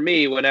for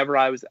me, whenever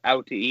I was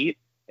out to eat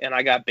and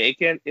I got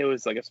bacon, it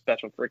was like a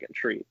special freaking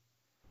treat.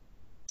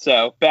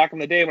 So back in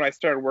the day when I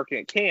started working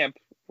at camp,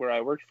 where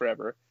I worked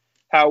forever,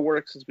 how it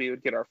works is we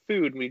would get our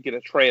food and we'd get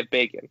a tray of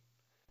bacon.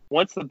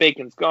 Once the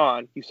bacon's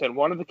gone, you send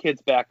one of the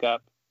kids back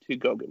up to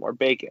go get more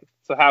bacon.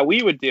 So how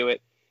we would do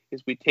it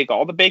is we'd take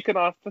all the bacon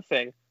off the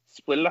thing,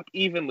 split it up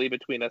evenly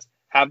between us,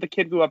 have the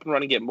kid go up and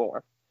run and get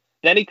more.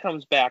 Then he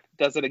comes back,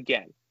 does it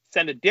again.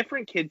 Send a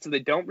different kid so they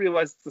don't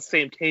realize it's the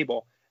same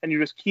table, and you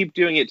just keep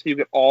doing it till you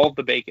get all of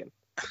the bacon.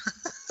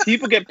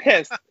 People get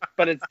pissed,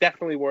 but it's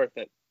definitely worth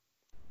it.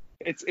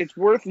 It's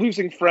worth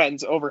losing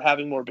friends over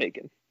having more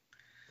bacon.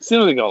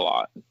 Seems like a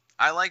lot.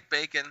 I like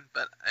bacon,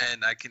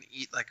 and I can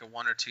eat like a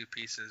 1 or 2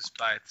 pieces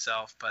by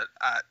itself, but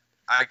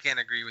I can't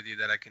agree with you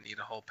that I can eat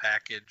a whole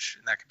package,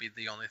 and that could be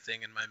the only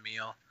thing in my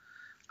meal.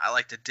 I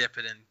like to dip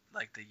it in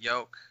like the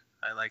yolk.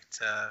 I like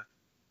to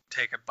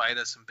take a bite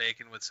of some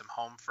bacon with some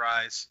home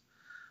fries.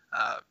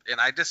 And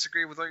I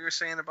disagree with what you were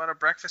saying about a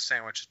breakfast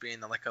sandwich as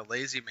being like a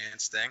lazy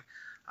man's thing.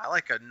 I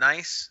like a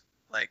nice,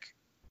 like,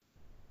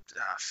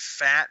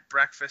 fat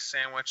breakfast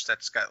sandwich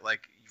that's got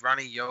like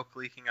runny yolk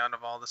leaking out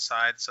of all the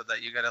sides, so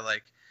that you gotta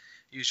like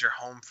use your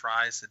home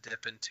fries to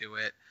dip into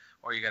it,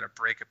 or you gotta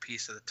break a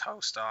piece of the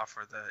toast off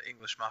or the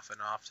English muffin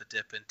off to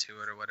dip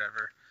into it or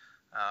whatever.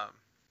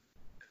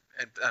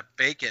 And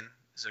bacon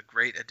is a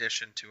great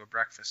addition to a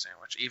breakfast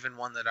sandwich, even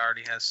one that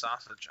already has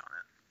sausage on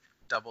it.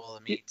 Double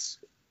the meats.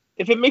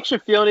 If it makes you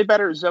feel any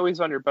better, Zoe's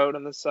on your boat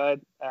on this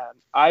side.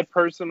 I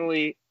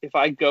personally, if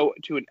I go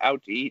to an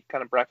out to eat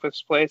kind of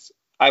breakfast place,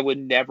 I would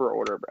never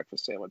order a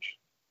breakfast sandwich.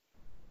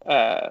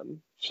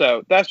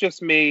 So that's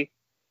just me.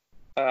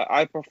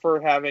 I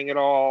prefer having it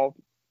all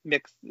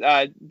mixed,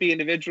 be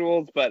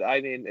individuals, but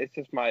I mean, it's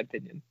just my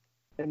opinion.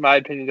 And my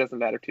opinion doesn't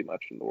matter too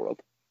much in the world.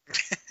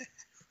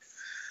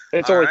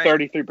 It's only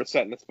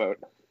 33% in this vote.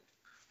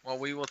 Well,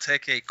 we will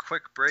take a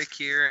quick break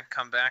here and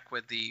come back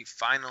with the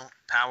final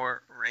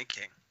power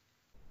ranking.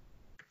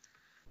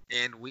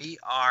 And we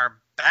are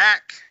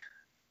back.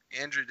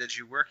 Andrew, did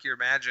you work your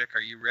magic?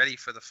 Are you ready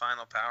for the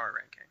final power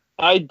ranking?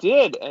 I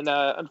did, and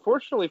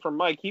unfortunately for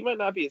Mike, he might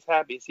not be as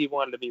happy as he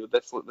wanted to be with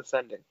this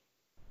ending.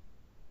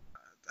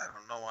 I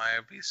don't know why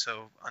I'd be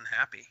so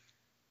unhappy.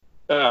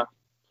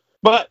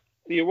 But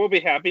you will be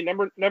happy.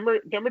 Number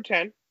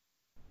 10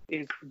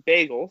 is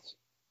bagels.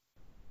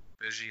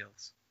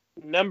 Visuals.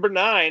 Number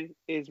 9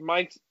 is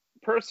Mike's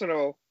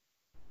personal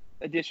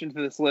addition to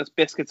this list,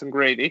 biscuits and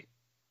gravy.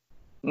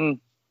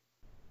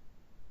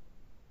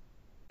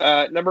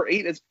 Number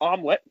 8 is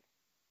omelet.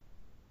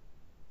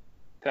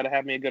 Gotta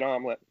have me a good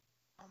omelet.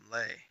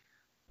 Omelet.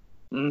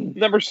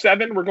 Number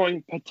 7, we're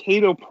going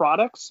potato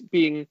products,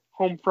 being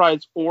home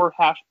fries or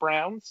hash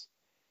browns.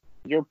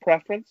 Your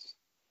preference.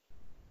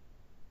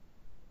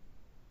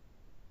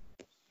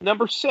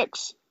 Number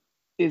 6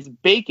 is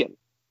bacon.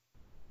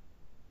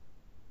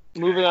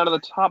 Moving on to the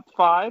top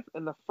 5,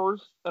 and the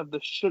first of the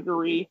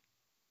sugary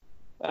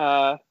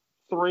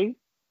 3,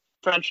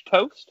 French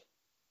toast.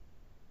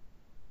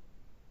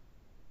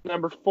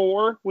 Number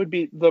 4 would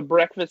be the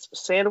breakfast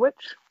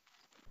sandwich.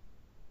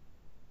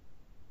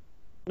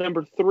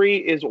 Number 3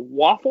 is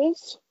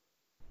waffles.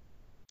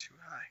 Too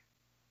high.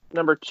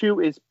 Number 2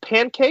 is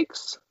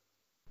pancakes.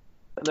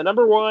 And the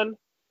number 1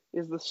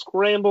 is the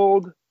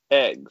scrambled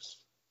eggs.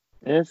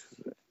 Yes.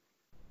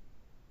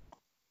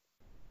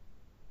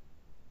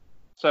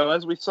 So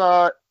as we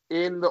saw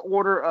in the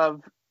order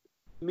of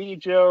me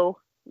and Joe,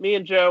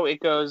 it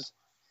goes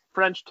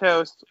French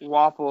toast,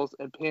 waffles,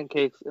 and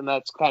pancakes, and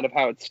that's kind of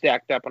how it's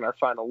stacked up on our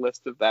final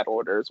list of that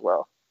order as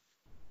well.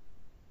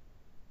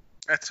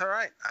 That's all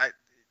right.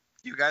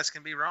 You guys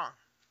can be wrong.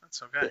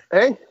 That's okay.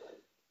 Hey,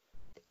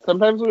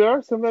 sometimes we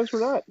are, sometimes we're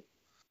not.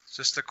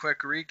 Just a quick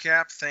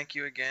recap. Thank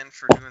you again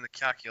for doing the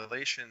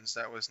calculations.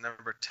 That was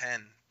number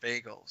 10,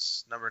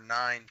 bagels. Number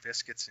 9,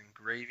 biscuits and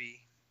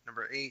gravy.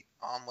 Number 8,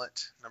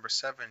 omelet. Number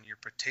 7, your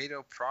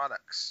potato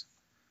products.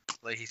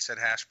 Leahy said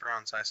hash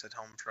browns. I said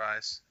home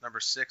fries. Number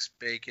 6,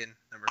 bacon.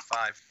 Number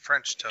 5,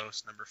 French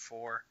toast. Number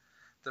 4,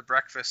 the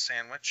breakfast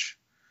sandwich.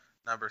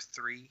 Number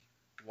 3,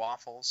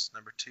 waffles.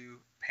 Number 2,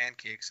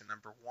 pancakes. And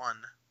number 1,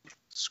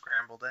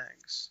 scrambled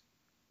eggs.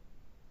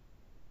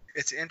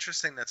 It's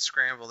interesting that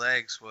scrambled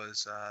eggs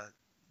was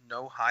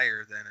no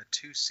higher than a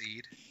 2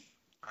 seed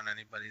on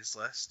anybody's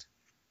list.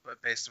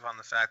 But based upon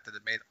the fact that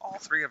it made all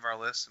 3 of our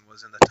lists and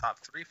was in the top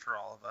 3 for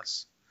all of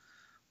us,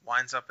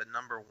 winds up at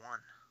number 1.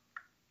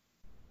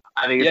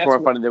 I think it's more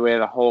fun that we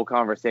had a whole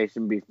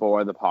conversation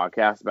before the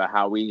podcast about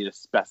how we need to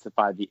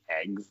specify the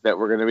eggs that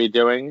we're going to be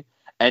doing,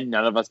 and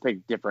none of us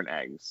picked different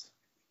eggs.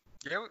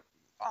 Yeah,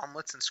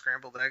 omelets and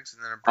scrambled eggs,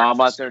 and then a breakfast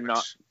omelets are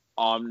not.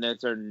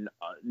 Omelets are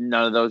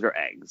none of those are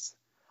eggs.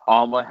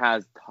 Omelet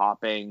has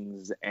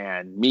toppings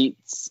and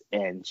meats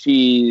and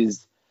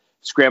cheese.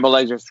 Scrambled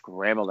eggs are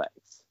scrambled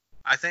eggs.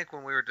 I think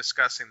when we were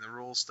discussing the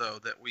rules, though,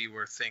 that we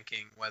were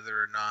thinking whether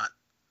or not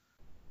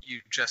you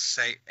just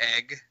say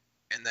egg,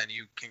 and then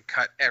you can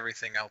cut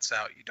everything else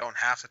out. You don't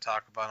have to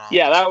talk about omelets.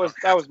 Yeah, that You was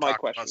don't have to my talk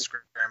question. About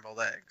scrambled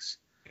eggs.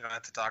 You don't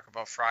have to talk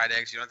about fried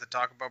eggs. You don't have to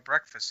talk about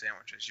breakfast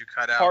sandwiches. You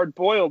cut out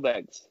Hard-boiled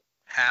eggs.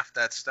 half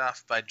that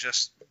stuff by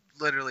just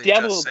literally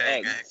Deviled just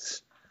saying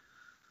eggs.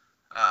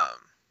 eggs.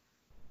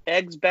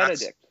 Eggs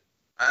Benedict.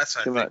 That's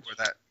I Too think much. where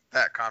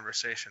that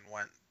conversation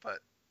went. But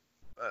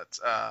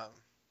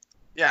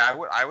yeah,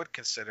 I would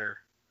consider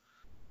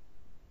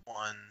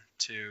 1,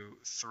 2,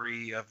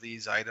 3 of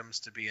these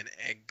items to be an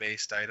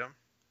egg-based item.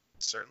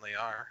 Certainly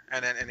are,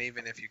 and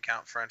even if you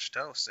count French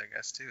toast, I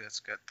guess too, it's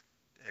got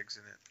eggs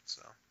in it.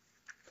 So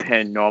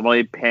And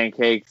normally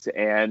pancakes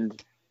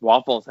and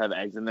waffles have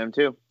eggs in them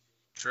too.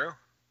 true.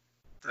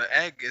 The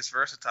egg is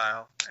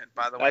versatile, and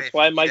by the way, That's if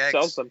why you Mike eat eggs,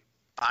 sells them.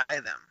 buy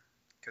them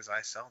because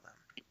I sell them.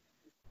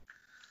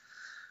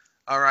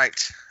 All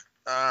right.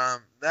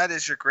 That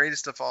is your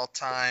greatest of all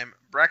time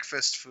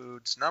breakfast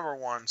foods. Number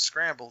 1,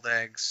 scrambled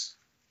eggs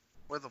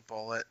with a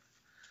bullet.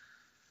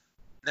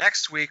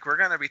 Next week, we're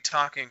going to be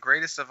talking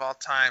greatest of all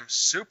time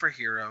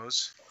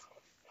superheroes.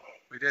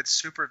 We did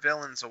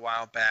supervillains a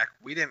while back.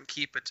 We didn't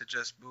keep it to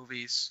just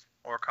movies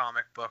or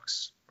comic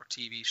books or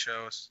TV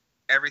shows.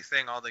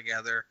 Everything all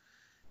together.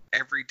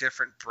 Every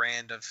different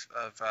brand of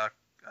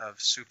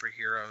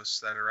superheroes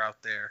that are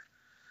out there.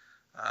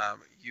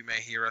 You may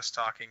hear us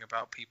talking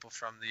about people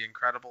from The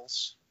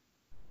Incredibles.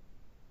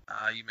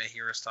 You may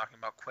hear us talking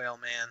about Quail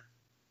Man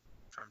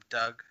from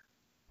Doug.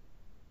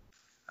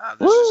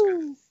 There's just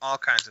all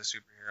kinds of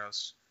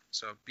superheroes.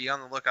 So be on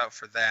the lookout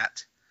for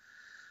that.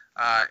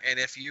 And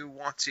if you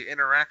want to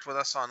interact with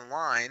us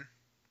online,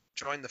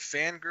 join the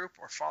fan group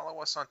or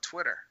follow us on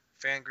Twitter.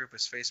 Fan group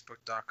is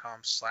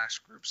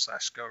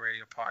facebook.com/group/Go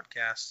Radio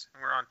Podcast.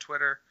 And we're on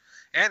Twitter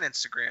and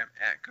Instagram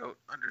at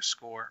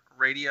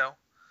GOAT_radio.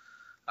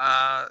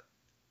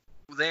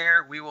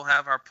 There we will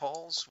have our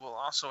polls. We'll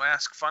also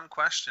ask fun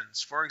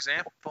questions. For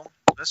example,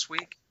 this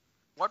week,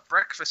 what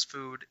breakfast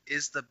food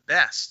is the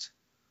best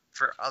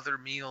for other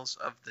meals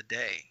of the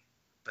day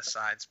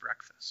besides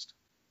breakfast?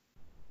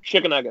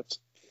 Chicken nuggets.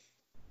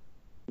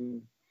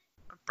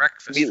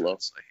 Breakfast Meatloaf.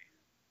 foods.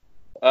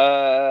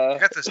 I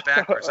got this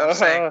backwards. I'm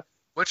saying,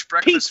 which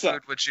breakfast Pizza.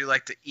 food would you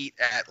like to eat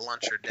at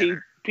lunch or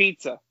dinner?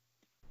 Pizza.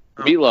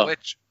 Oh, Meatloaf.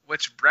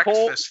 Which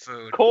breakfast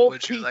food Cold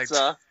would you pizza like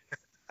to...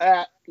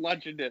 at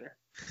lunch and dinner.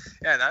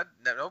 Yeah,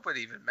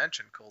 nobody even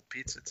mentioned cold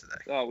pizza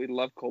today. Oh, we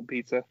love cold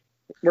pizza.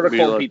 We're a We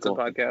cold love pizza cold.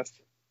 podcast.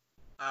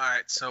 All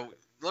right, so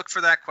look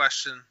for that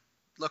question.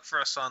 Look for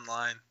us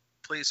online.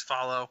 Please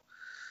follow.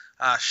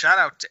 Shout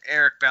out to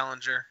Eric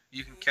Bellinger.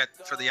 You can catch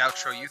for the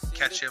outro. You can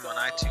catch him on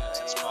iTunes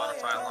and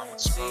Spotify along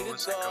with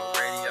Spose and Go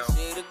Radio.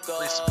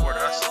 Please support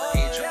us on the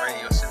Age of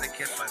Radio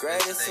Syndicate by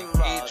visiting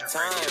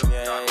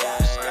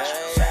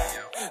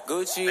ageofradio.org/radio.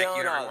 Thank you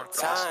everyone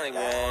for listening.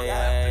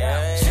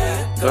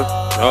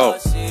 Oh.